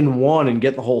just win one and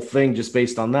get the whole thing just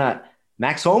based on that.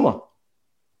 Max Homa.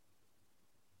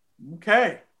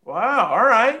 Okay. Wow. All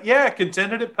right. Yeah.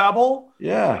 Contended at Pebble.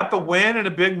 Yeah. Got the win in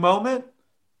a big moment.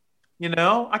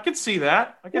 I could see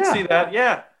that. See that.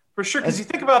 Yeah, for sure. Because you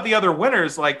think about the other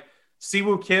winners, like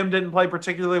Siwoo Kim didn't play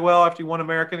particularly well after he won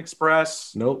American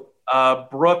Express. Nope.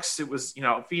 Brooks, it was,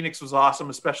 Phoenix was awesome,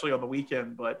 especially on the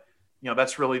weekend, but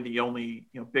that's really the only,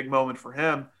 big moment for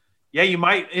him. Yeah. You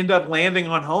might end up landing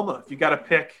on Homa if you got to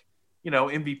pick,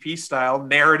 MVP style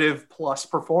narrative plus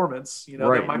performance,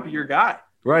 That might be your guy.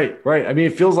 Right. I mean,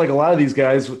 it feels like a lot of these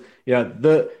guys,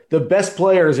 the best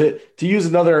players, to use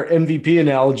another MVP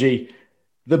analogy,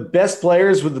 the best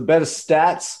players with the best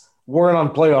stats weren't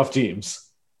on playoff teams.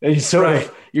 And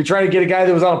you're trying to get a guy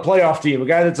that was on a playoff team, a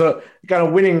guy that's got a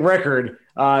winning record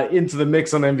into the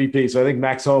mix on MVP. So I think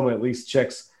Max Homa at least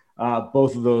checks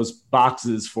both of those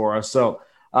boxes for us. So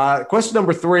question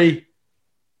number 3,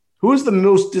 who is the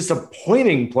most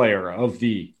disappointing player of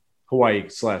the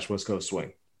Hawaii/West Coast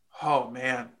swing? Oh,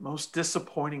 man. Most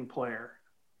disappointing player.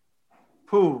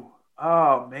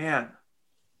 Oh, man.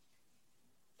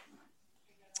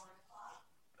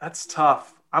 That's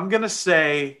tough. I'm going to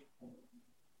say,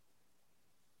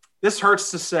 this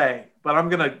hurts to say, but I'm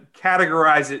going to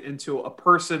categorize it into a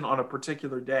person on a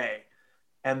particular day,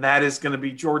 and that is going to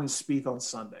be Jordan Spieth on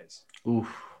Sundays. Oof.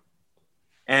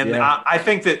 And yeah. I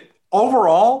think that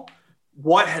overall,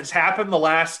 what has happened the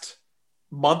last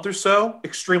month or so,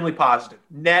 extremely positive.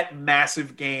 Net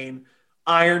massive gain.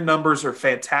 Iron numbers are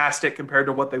fantastic compared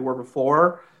to what they were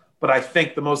before. But I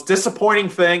think the most disappointing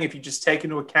thing, if you just take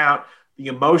into account the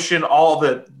emotion, all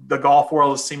the golf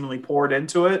world has seemingly poured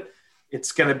into it,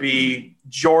 it's going to be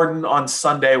Jordan on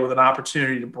Sunday with an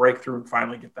opportunity to break through and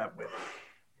finally get that win.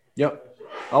 Yep.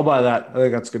 I'll buy that. I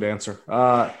think that's a good answer.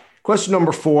 Question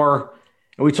number 4.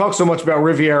 And we talked so much about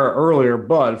Riviera earlier,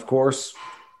 but of course,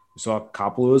 we saw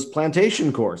Kapalua's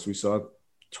Plantation course. We saw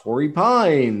Torrey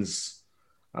Pines.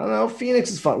 I don't know.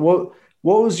 Phoenix is fun. What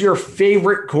was your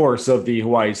favorite course of the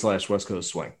Hawaii/West Coast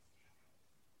swing?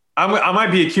 I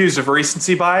might be accused of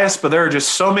recency bias, but there are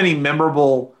just so many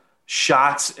memorable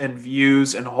shots and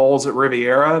views and holes at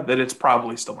Riviera that it's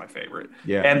probably still my favorite.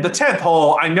 Yeah. And the 10th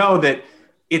hole, I know that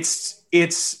its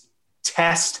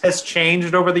test has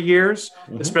changed over the years,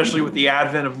 especially with the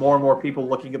advent of more and more people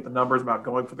looking at the numbers about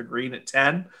going for the green at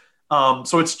 10.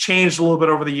 So it's changed a little bit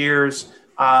over the years.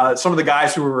 Some of the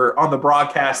guys who were on the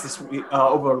broadcast this week,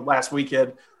 over last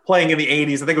weekend playing in the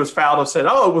 80s, I think it was Faldo, said,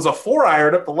 it was a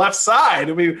 4-iron up the left side.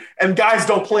 I mean, and guys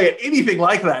don't play it anything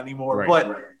like that anymore. Right.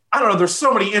 But I don't know. There's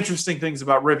so many interesting things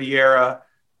about Riviera.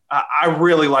 I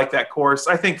really like that course.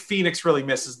 I think Phoenix really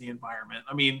misses the environment.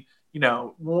 I mean,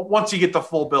 once you get the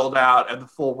full build out and the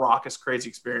full raucous, crazy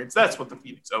experience, that's what the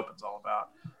Phoenix Open's all about.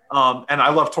 And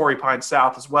I love Torrey Pines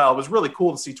South as well. It was really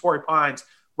cool to see Torrey Pines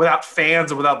without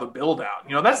fans and without the build out.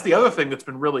 That's the other thing that's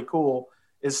been really cool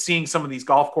is seeing some of these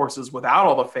golf courses without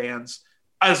all the fans.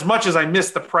 As much as I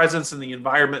miss the presence and the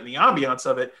environment and the ambiance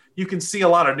of it, you can see a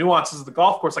lot of nuances of the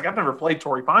golf course. Like I've never played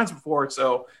Torrey Pines before,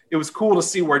 so it was cool to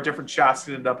see where different shots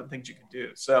could end up and things you can do.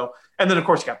 So, and then of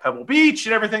course you got Pebble Beach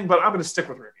and everything, but I'm going to stick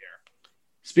with Riviera.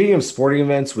 Speaking of sporting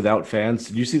events without fans,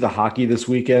 did you see the hockey this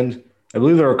weekend? I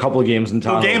believe there were a couple of games in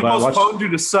town. The game postponed due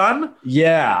to sun?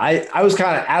 Yeah, I was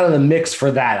kind of out of the mix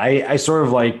for that. I sort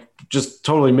of just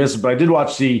totally missed it, but I did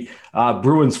watch the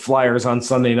Bruins Flyers on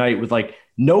Sunday night with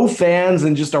no fans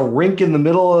and just a rink in the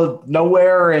middle of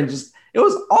nowhere, and it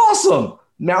was awesome.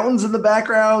 Mountains in the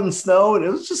background and snow, and it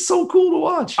was just so cool to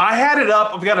watch. I had it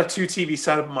up. I've got a 2 TV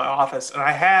setup in my office, and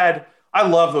I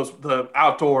love the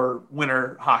outdoor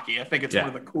winter hockey. I think it's one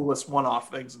of the coolest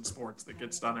one-off things in sports that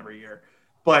gets done every year.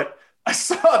 But I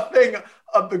saw a thing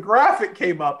of the graphic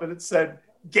came up, and it said,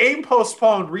 game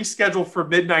postponed, rescheduled for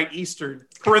midnight Eastern,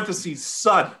 parentheses,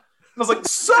 sun. And I was like,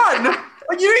 sun?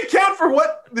 You didn't count for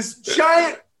what? This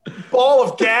giant ball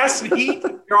of gas and heat?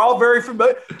 You're all very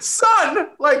familiar. Sun?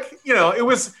 It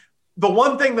was the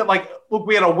one thing that, look,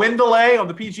 we had a wind delay on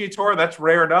the PGA Tour. That's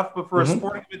rare enough. But for a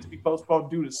sporting event to be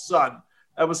postponed due to sun,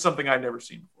 that was something I'd never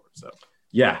seen before. So,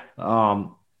 yeah.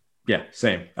 Yeah,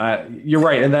 same. You're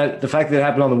right. And that the fact that it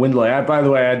happened on the wind delay. By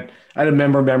the way, I had a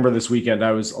member this weekend.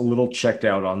 I was a little checked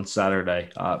out on Saturday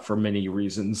for many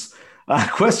reasons.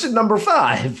 Question number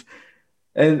 5.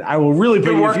 And I will really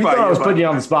put you, if you thought I was putting you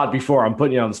on the spot before, I'm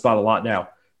putting you on the spot a lot now.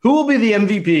 Who will be the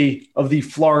MVP of the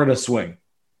Florida Swing?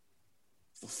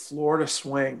 The Florida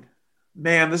Swing.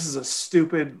 Man, this is a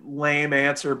stupid, lame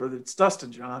answer, but it's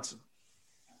Dustin Johnson.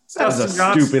 That's a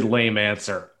stupid, lame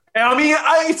answer. I mean,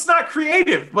 it's not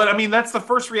creative, but I mean, that's the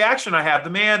first reaction I have. The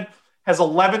man has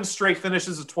 11 straight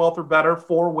finishes of 12th or better,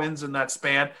 4 wins in that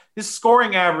span. His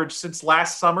scoring average since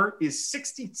last summer is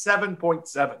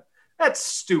 67.7. That's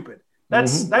stupid.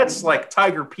 That's like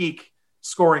Tiger Peak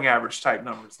scoring average type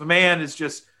numbers. The man is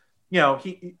just,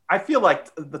 I feel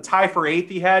like the tie for 8th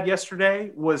he had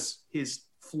yesterday was his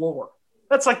floor.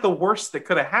 That's like the worst that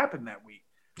could have happened that week.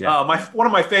 Yeah. One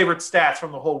of my favorite stats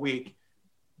from the whole week,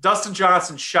 Dustin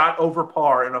Johnson shot over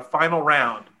par in a final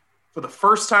round for the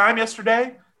first time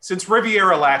yesterday since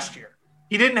Riviera last year.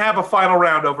 He didn't have a final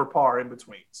round over par in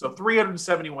between. So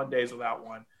 371 days without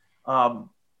one.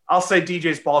 I'll say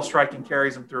DJ's ball striking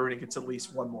carries him through and he gets at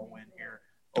least one more win here.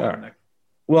 Right.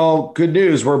 Well, good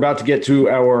news. We're about to get to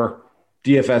our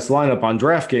DFS lineup on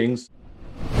DraftKings.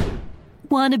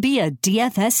 Want to be a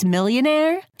DFS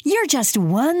millionaire? You're just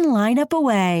one lineup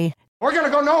away. We're going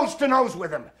to go nose to nose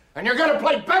with him. And you're going to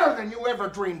play better than you ever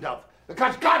dreamed of.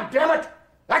 Because, God damn it,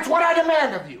 that's what I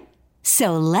demand of you.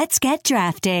 So let's get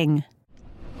drafting.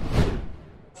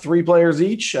 3 players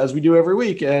each, as we do every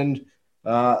week, and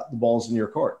the ball's in your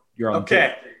court. You're on.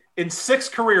 Okay. In 6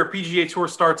 career PGA Tour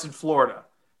starts in Florida,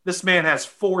 this man has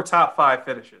 4 top 5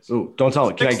 finishes. Ooh, don't tell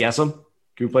me. Can I guess them?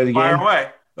 Can we play the game? Fire away.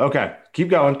 Okay. Keep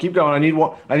going. I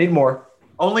need more.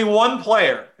 Only one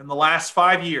player in the last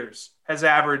 5 years has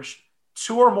averaged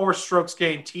 2 or more strokes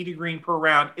gained tee to green per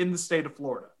round in the state of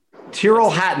Florida. Tyrrell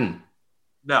Hatton.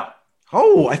 No.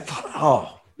 Oh, I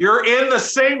thought. You're in the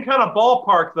same kind of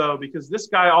ballpark, though, because this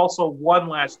guy also won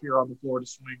last year on the Florida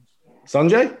Swing.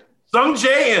 Sungjae?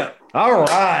 Sungjae. All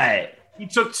right. He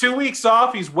took 2 weeks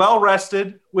off. He's well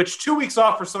rested, which 2 weeks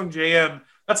off for Sungjae,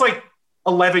 that's like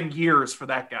 11 years for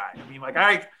that guy. I mean, like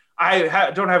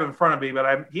I don't have it in front of me,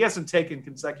 but he hasn't taken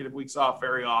consecutive weeks off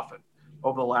very often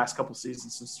over the last couple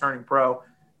seasons since turning pro.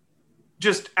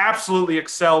 Just absolutely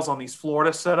excels on these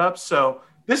Florida setups. So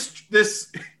this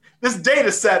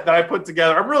data set that I put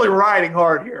together, I'm really riding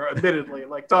hard here, admittedly,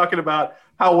 like talking about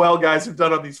how well guys have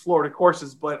done on these Florida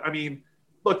courses. But I mean,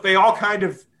 look, they're all kind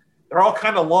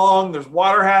of long. There's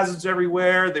water hazards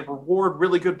everywhere. They reward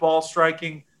really good ball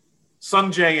striking.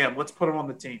 Sungjae, let's put him on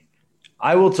the team.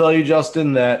 I will tell you,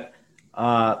 Justin, that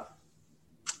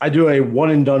I do a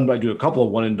one and done. I do a couple of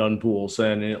one and done pools,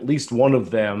 and in at least one of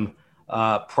them,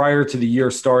 prior to the year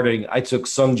starting, I took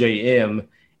Sungjae,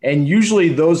 and usually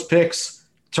those picks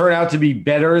turn out to be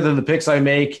better than the picks I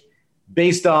make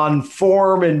based on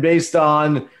form and based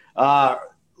on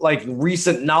like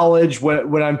recent knowledge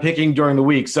when I'm picking during the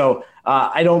week. So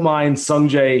I don't mind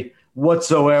Sungjae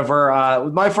whatsoever.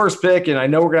 With my first pick, and I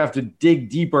know we're gonna have to dig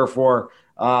deeper for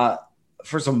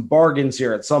some bargains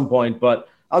here at some point, but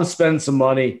I'm spending some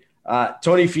money.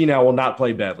 Tony Finau will not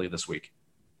play badly this week.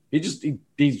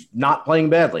 He's not playing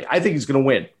badly. I think he's going to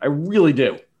win. I really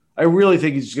do. I really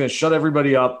think he's going to shut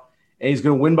everybody up, and he's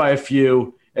going to win by a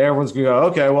few. And everyone's going to go,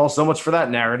 okay, well, so much for that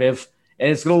narrative.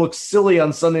 And it's going to look silly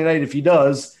on Sunday night if he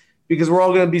does, because we're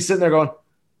all going to be sitting there going,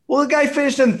 well, the guy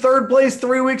finished in 3rd place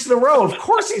 3 weeks in a row. Of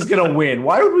course he's going to win.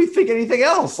 Why would we think anything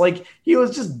else? Like, he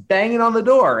was just banging on the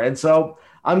door. And so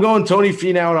I'm going Tony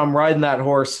Finau, and I'm riding that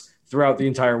horse throughout the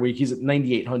entire week. He's at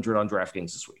 9,800 on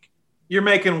DraftKings this week. You're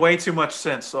making way too much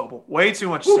sense, Sobel. Way too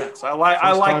much sense. I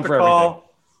like the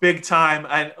call big time.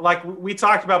 And like we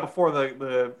talked about before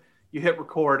the you hit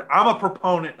record, I'm a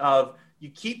proponent of you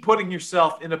keep putting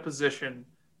yourself in a position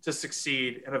to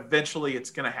succeed, and eventually it's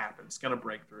going to happen. It's going to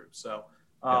break through. So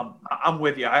I'm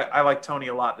with you. I like Tony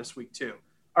a lot this week too.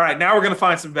 All right, now we're going to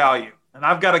find some value. And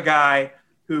I've got a guy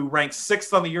who ranked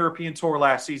 6th on the European Tour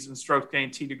last season, strokes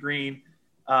gained tee to green.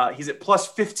 He's at plus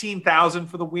 15,000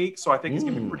 for the week, so I think he's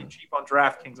going to be pretty cheap on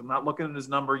DraftKings. I'm not looking at his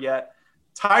number yet.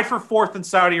 Tied for 4th in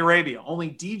Saudi Arabia. Only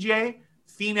DJ,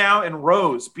 Finau, and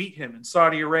Rose beat him in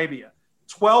Saudi Arabia.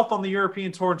 12th on the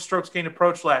European Tour in strokes gained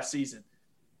approach last season.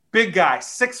 Big guy,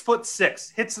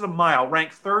 6'6", hits it a mile,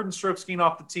 ranked 3rd in strokes gained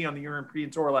off the tee on the European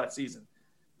Tour last season.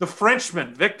 The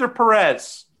Frenchman, Victor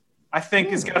Perez, I think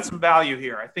has got some value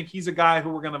here. I think he's a guy who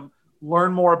we're going to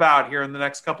learn more about here in the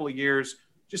next couple of years.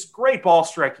 Just great ball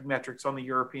striking metrics on the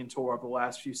European Tour over the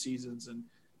last few seasons. And,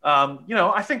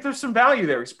 I think there's some value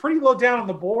there. He's pretty low down on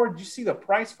the board. Did you see the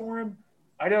price for him?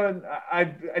 I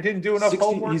didn't do enough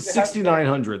homework. He's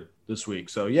 6,900. this week.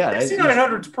 So, yeah.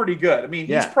 6,900 is pretty good. I mean,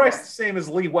 he's priced the same as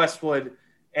Lee Westwood.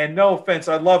 And no offense,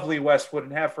 I love Lee Westwood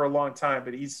and have for a long time,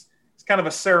 but he's kind of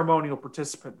a ceremonial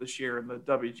participant this year in the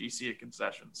WGC at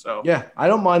concession. So, yeah, I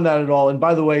don't mind that at all. And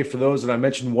by the way, for those that I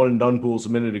mentioned one and done pools a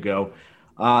minute ago,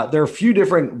 there are a few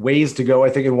different ways to go, I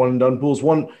think, in one and done pools.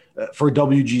 One for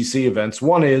WGC events.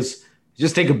 One is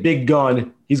just take a big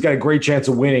gun. He's got a great chance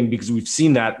of winning because we've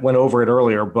seen that, went over it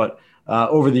earlier. But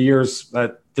over the years,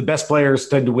 the best players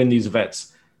tend to win these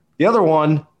events. The other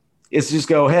one is just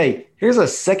go, hey, here's a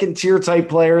second-tier type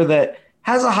player that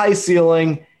has a high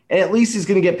ceiling, and at least he's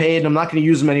going to get paid, and I'm not going to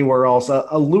use him anywhere else.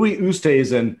 A Louis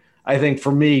Oosthuizen, I think,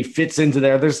 for me, fits into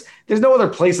there. There's no other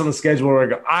place on the schedule where I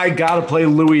go, I got to play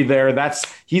Louis there.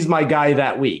 He's my guy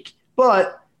that week.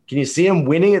 But can you see him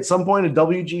winning at some point at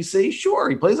WGC? Sure.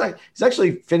 He's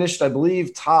actually finished, I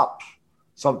believe, top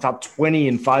 20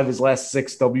 in 5 of his last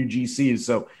 6 WGCs.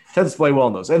 So tends to play well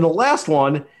in those. And the last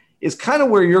one is kind of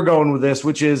where you're going with this,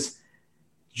 which is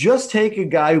just take a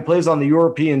guy who plays on the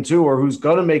European Tour who's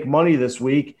going to make money this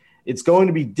week. It's going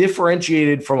to be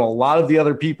differentiated from a lot of the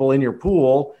other people in your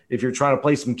pool if you're trying to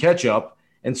play some catch up.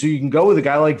 And so you can go with a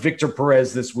guy like Victor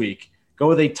Perez this week, go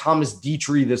with a Thomas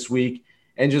Dietrich this week,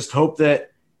 and just hope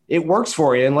that it works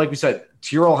for you. And like we said,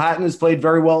 Tyrrell Hatton has played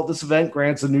very well at this event.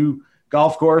 Grant's a new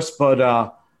golf course, but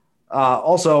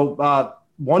also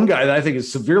one guy that I think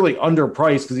is severely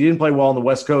underpriced because he didn't play well on the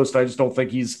West Coast. I just don't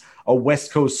think he's a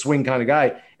West Coast swing kind of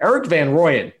guy. Eric Van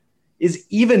Rooyen is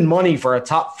even money for a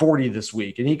top 40 this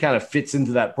week, and he kind of fits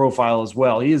into that profile as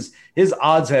well. His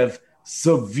odds have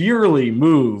severely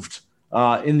moved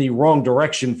in the wrong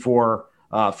direction for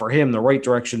him, the right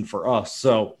direction for us.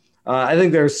 So I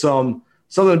think there's something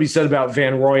to be said about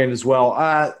Van Rooyen as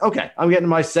well. Okay, I'm getting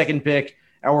my second pick,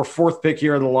 our fourth pick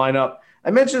here in the lineup.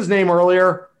 I mentioned his name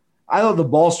earlier. I thought the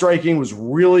ball striking was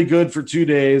really good for 2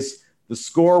 days. The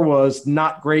score was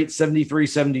not great,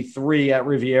 73-73 at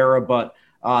Riviera, but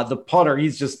the putter,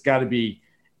 he's just got to be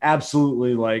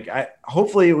absolutely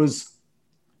hopefully it was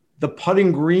the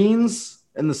putting greens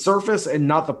and the surface and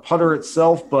not the putter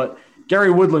itself, but Gary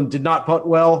Woodland did not putt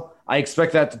well. I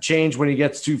expect that to change when he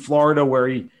gets to Florida where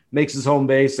he makes his home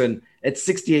base, and at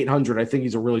 6,800, I think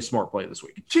he's a really smart play this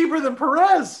week. Cheaper than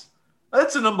Perez.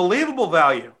 That's an unbelievable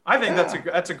value. I think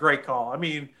that's a great call. I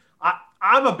mean,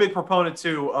 I'm a big proponent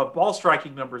too of ball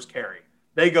striking numbers carry.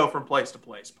 They go from place to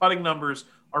place. Putting numbers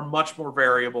are much more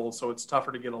variable, so it's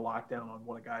tougher to get a lockdown on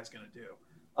what a guy's going to do.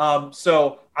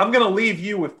 So I'm going to leave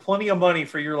you with plenty of money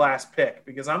for your last pick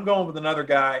because I'm going with another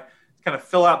guy to kind of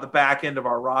fill out the back end of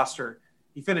our roster.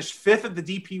 He finished 5th at the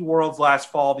DP Worlds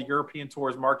last fall, the European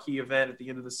Tour's marquee event at the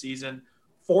end of the season.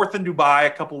 4th in Dubai a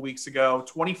couple of weeks ago,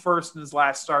 21st in his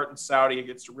last start in Saudi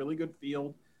against a really good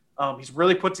field. He's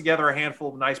really put together a handful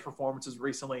of nice performances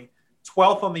recently.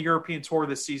 12th on the European Tour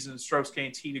this season in strokes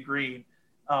gained tee to green.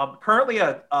 Currently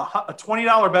a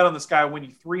 $20 bet on this guy will win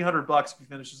you $300 if he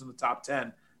finishes in the top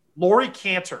 10. Laurie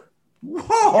Cantor.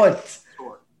 What?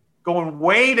 Going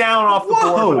way down off the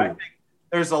board. But I think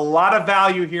there's a lot of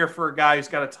value here for a guy who's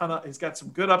got some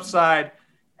good upside.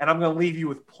 And I'm going to leave you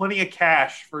with plenty of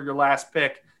cash for your last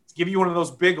pick to give you one of those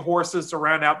big horses to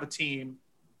round out the team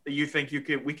that you think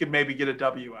we could maybe get a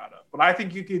W out of. But I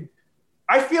think you could.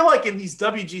 I feel like in these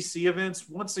WGC events,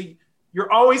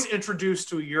 you're always introduced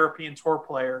to a European Tour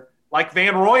player like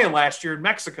Van Rooyen last year in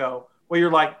Mexico, where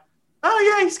you're like, oh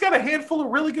yeah, he's got a handful of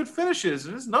really good finishes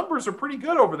and his numbers are pretty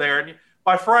good over there. And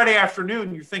by Friday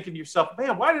afternoon, you're thinking to yourself,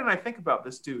 man, why didn't I think about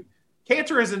this dude?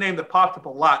 Cantor is a name that popped up a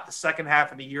lot the second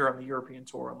half of the year on the European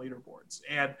Tour on leaderboards.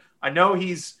 And I know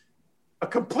he's a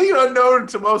complete unknown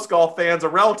to most golf fans, a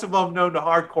relative unknown to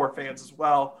hardcore fans as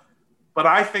well. But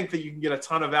I think that you can get a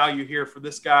ton of value here for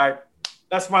this guy.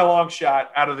 That's my long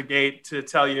shot out of the gate to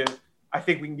tell you I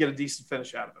think we can get a decent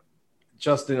finish out of it.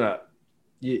 Justin,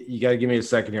 you got to give me a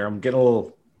second here. I'm getting a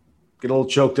little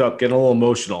choked up, getting a little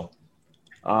emotional.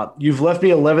 You've left me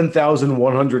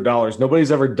 $11,100.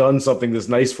 Nobody's ever done something this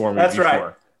nice for me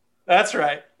before. That's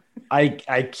right.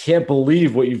 I can't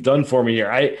believe what you've done for me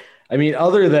here. I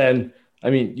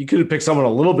mean, you could have picked someone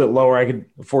a little bit lower. I could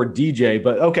afford DJ,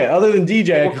 but okay. Other than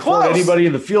DJ, I can afford anybody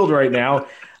in the field right now.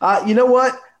 You know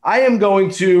what? I am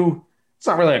going to. It's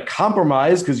not really a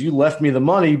compromise because you left me the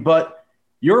money, but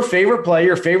your favorite play,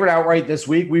 your favorite outright this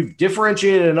week, we've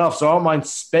differentiated enough, so I don't mind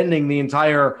spending the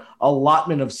entire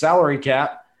allotment of salary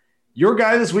cap. Your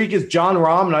guy this week is Jon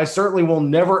Rahm, and I certainly will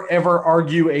never, ever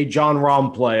argue a Jon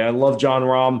Rahm play. I love Jon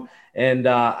Rahm, And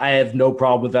I have no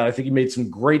problem with that. I think he made some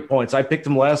great points. I picked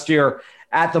him last year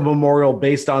at the Memorial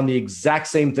based on the exact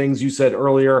same things you said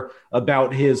earlier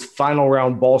about his final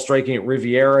round ball striking at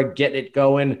Riviera, getting it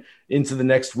going into the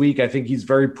next week. I think he's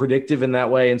very predictive in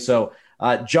that way. And so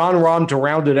John Rahm to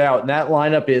round it out. And that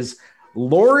lineup is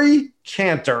Laurie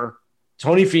Cantor,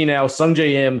 Tony Finau,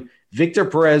 Sungjae Im, Victor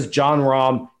Perez, John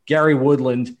Rahm, Gary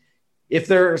Woodland. If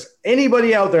there's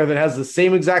anybody out there that has the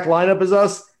same exact lineup as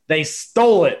us, they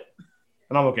stole it.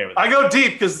 And I'm okay with it. I go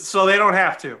deep so they don't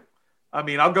have to. I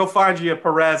mean, I'll go find you a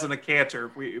Perez and a Cantor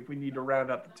if we need to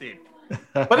round out the team.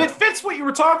 But it fits what you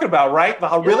were talking about, right? The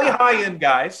really high-end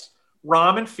guys,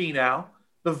 Rahm and Finau,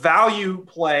 the value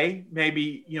play,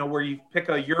 maybe, where you pick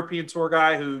a European Tour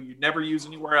guy who you'd never use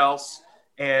anywhere else,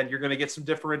 and you're going to get some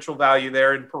differential value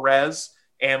there in Perez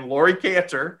and Laurie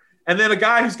Cantor. And then a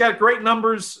guy who's got great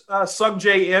numbers,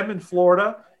 Sungjae Im in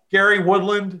Florida, Gary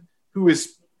Woodland, who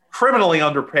is criminally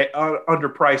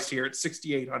underpriced here at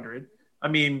 $6,800. I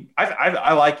mean,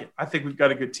 I like it. I think we've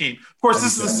got a good team. Of course,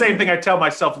 this is the same thing I tell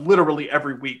myself literally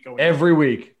every week. Every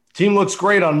week. Team looks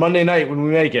great on Monday night when we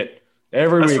make it.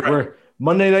 Every week. Right. We're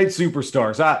Monday night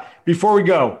superstars. Before we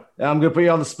go, I'm going to put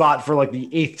you on the spot for like the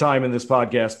 8th time in this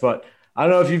podcast, but I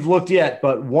don't know if you've looked yet,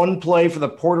 but one play for the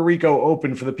Puerto Rico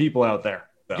Open for the people out there.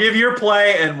 So. Give your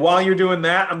play, and while you're doing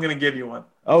that, I'm going to give you one.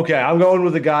 Okay, I'm going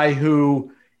with a guy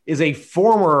who is a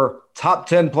former top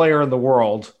 10 player in the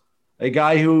world, a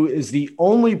guy who is the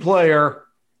only player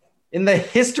in the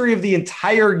history of the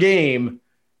entire game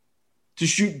to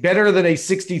shoot better than a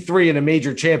 63 in a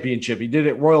major championship. He did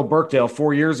it at Royal Birkdale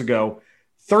 4 years ago,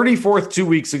 34th 2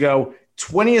 weeks ago,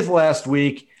 20th last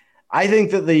week. I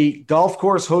think that the golf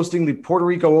course hosting the Puerto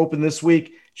Rico Open this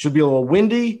week should be a little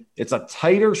windy. It's a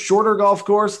tighter, shorter golf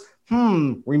course.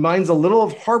 Reminds a little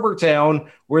of Harbor Town,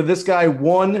 where this guy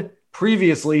won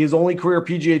previously, his only career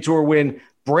PGA Tour win.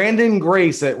 Brandon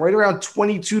Grace at right around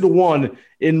 22-1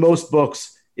 in most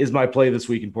books is my play this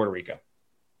week in Puerto Rico.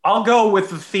 I'll go with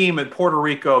the theme at Puerto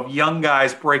Rico of young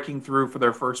guys breaking through for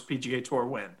their first PGA Tour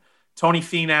win. Tony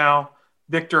Finau,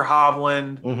 Victor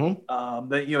Hovland.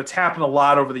 It's happened a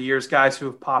lot over the years, guys who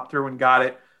have popped through and got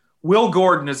it. Will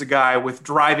Gordon is a guy with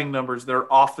driving numbers that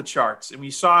are off the charts. And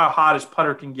we saw how hot his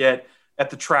putter can get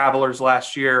at the Travelers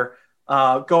last year.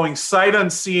 Going sight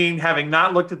unseen, having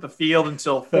not looked at the field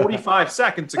until 45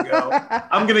 seconds ago.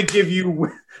 I'm going to give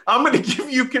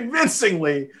you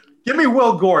convincingly. Give me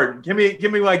Will Gordon. Give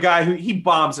me my guy who he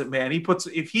bombs it, man.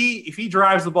 If he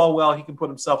drives the ball well, he can put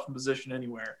himself in position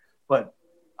anywhere. But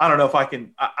I don't know if I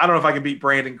can beat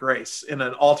Brandon Grace in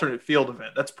an alternate field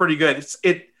event. That's pretty good.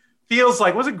 It feels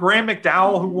like, was it Graham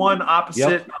McDowell who won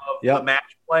opposite of the match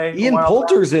play? Ian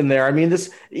Poulter's in there. I mean,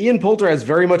 Ian Poulter has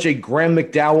very much a Graham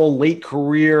McDowell late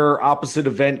career opposite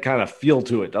event kind of feel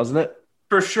to it, doesn't it?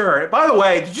 For sure. By the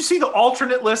way, did you see the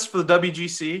alternate list for the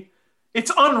WGC? It's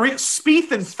unreal.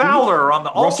 Spieth and Fowler on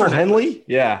the alternate. Russell Henley?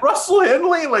 Yeah. Russell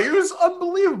Henley, it was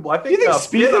unbelievable. I think you think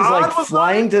Spieth is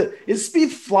flying is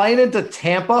Spieth flying into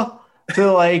Tampa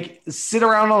to sit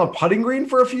around on a putting green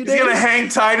for a few days? He's going to hang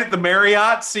tight at the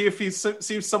Marriott, see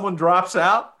if someone drops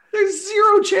out. There's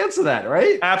zero chance of that,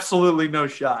 right? Absolutely no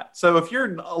shot. So if you're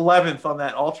 11th on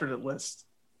that alternate list,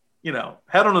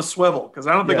 head on a swivel, because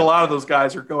I don't think a lot of those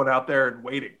guys are going out there and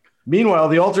waiting. Meanwhile,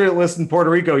 the alternate list in Puerto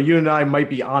Rico, you and I might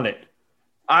be on it.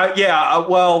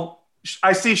 Well,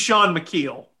 I see Sean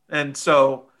McKeel, and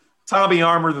so Tommy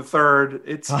Armour III.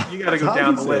 You got to go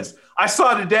down the list. I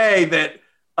saw today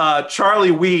that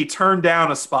Charlie Wee turned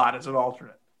down a spot as an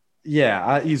alternate.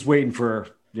 Yeah, he's waiting for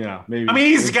maybe. I mean,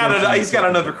 he's got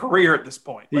another career at this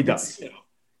point. He does.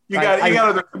 You got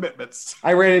other commitments.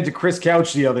 I ran into Chris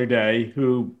Couch the other day,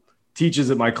 who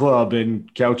teaches at my club,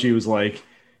 and Couchy was like,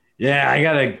 "Yeah, I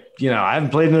gotta, I haven't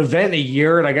played an event in a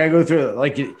year, and I gotta go through it. I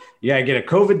get a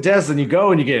COVID test, and you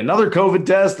go and you get another COVID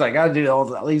test. And I gotta do all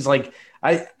that." He's like,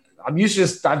 I'm used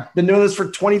to I've been doing this for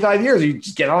 25 years. You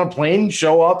just get on a plane,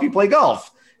 show up, you play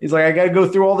golf. He's like, I gotta go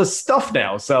through all this stuff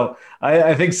now. So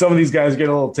I think some of these guys get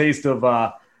a little taste of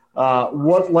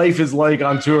what life is like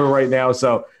on tour right now.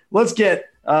 So let's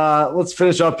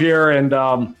finish up here,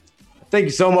 and thank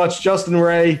you so much, Justin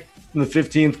Ray from the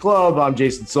 15th Club. I'm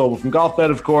Jason Sobel from Golf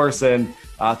Bet, of course, and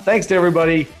thanks to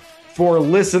everybody for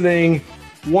listening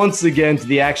once again to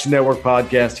the Action Network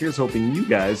podcast. Here's hoping you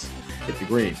guys hit the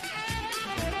green.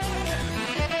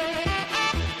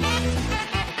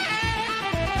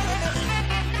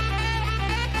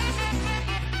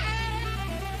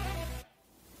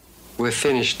 We're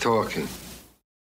finished talking.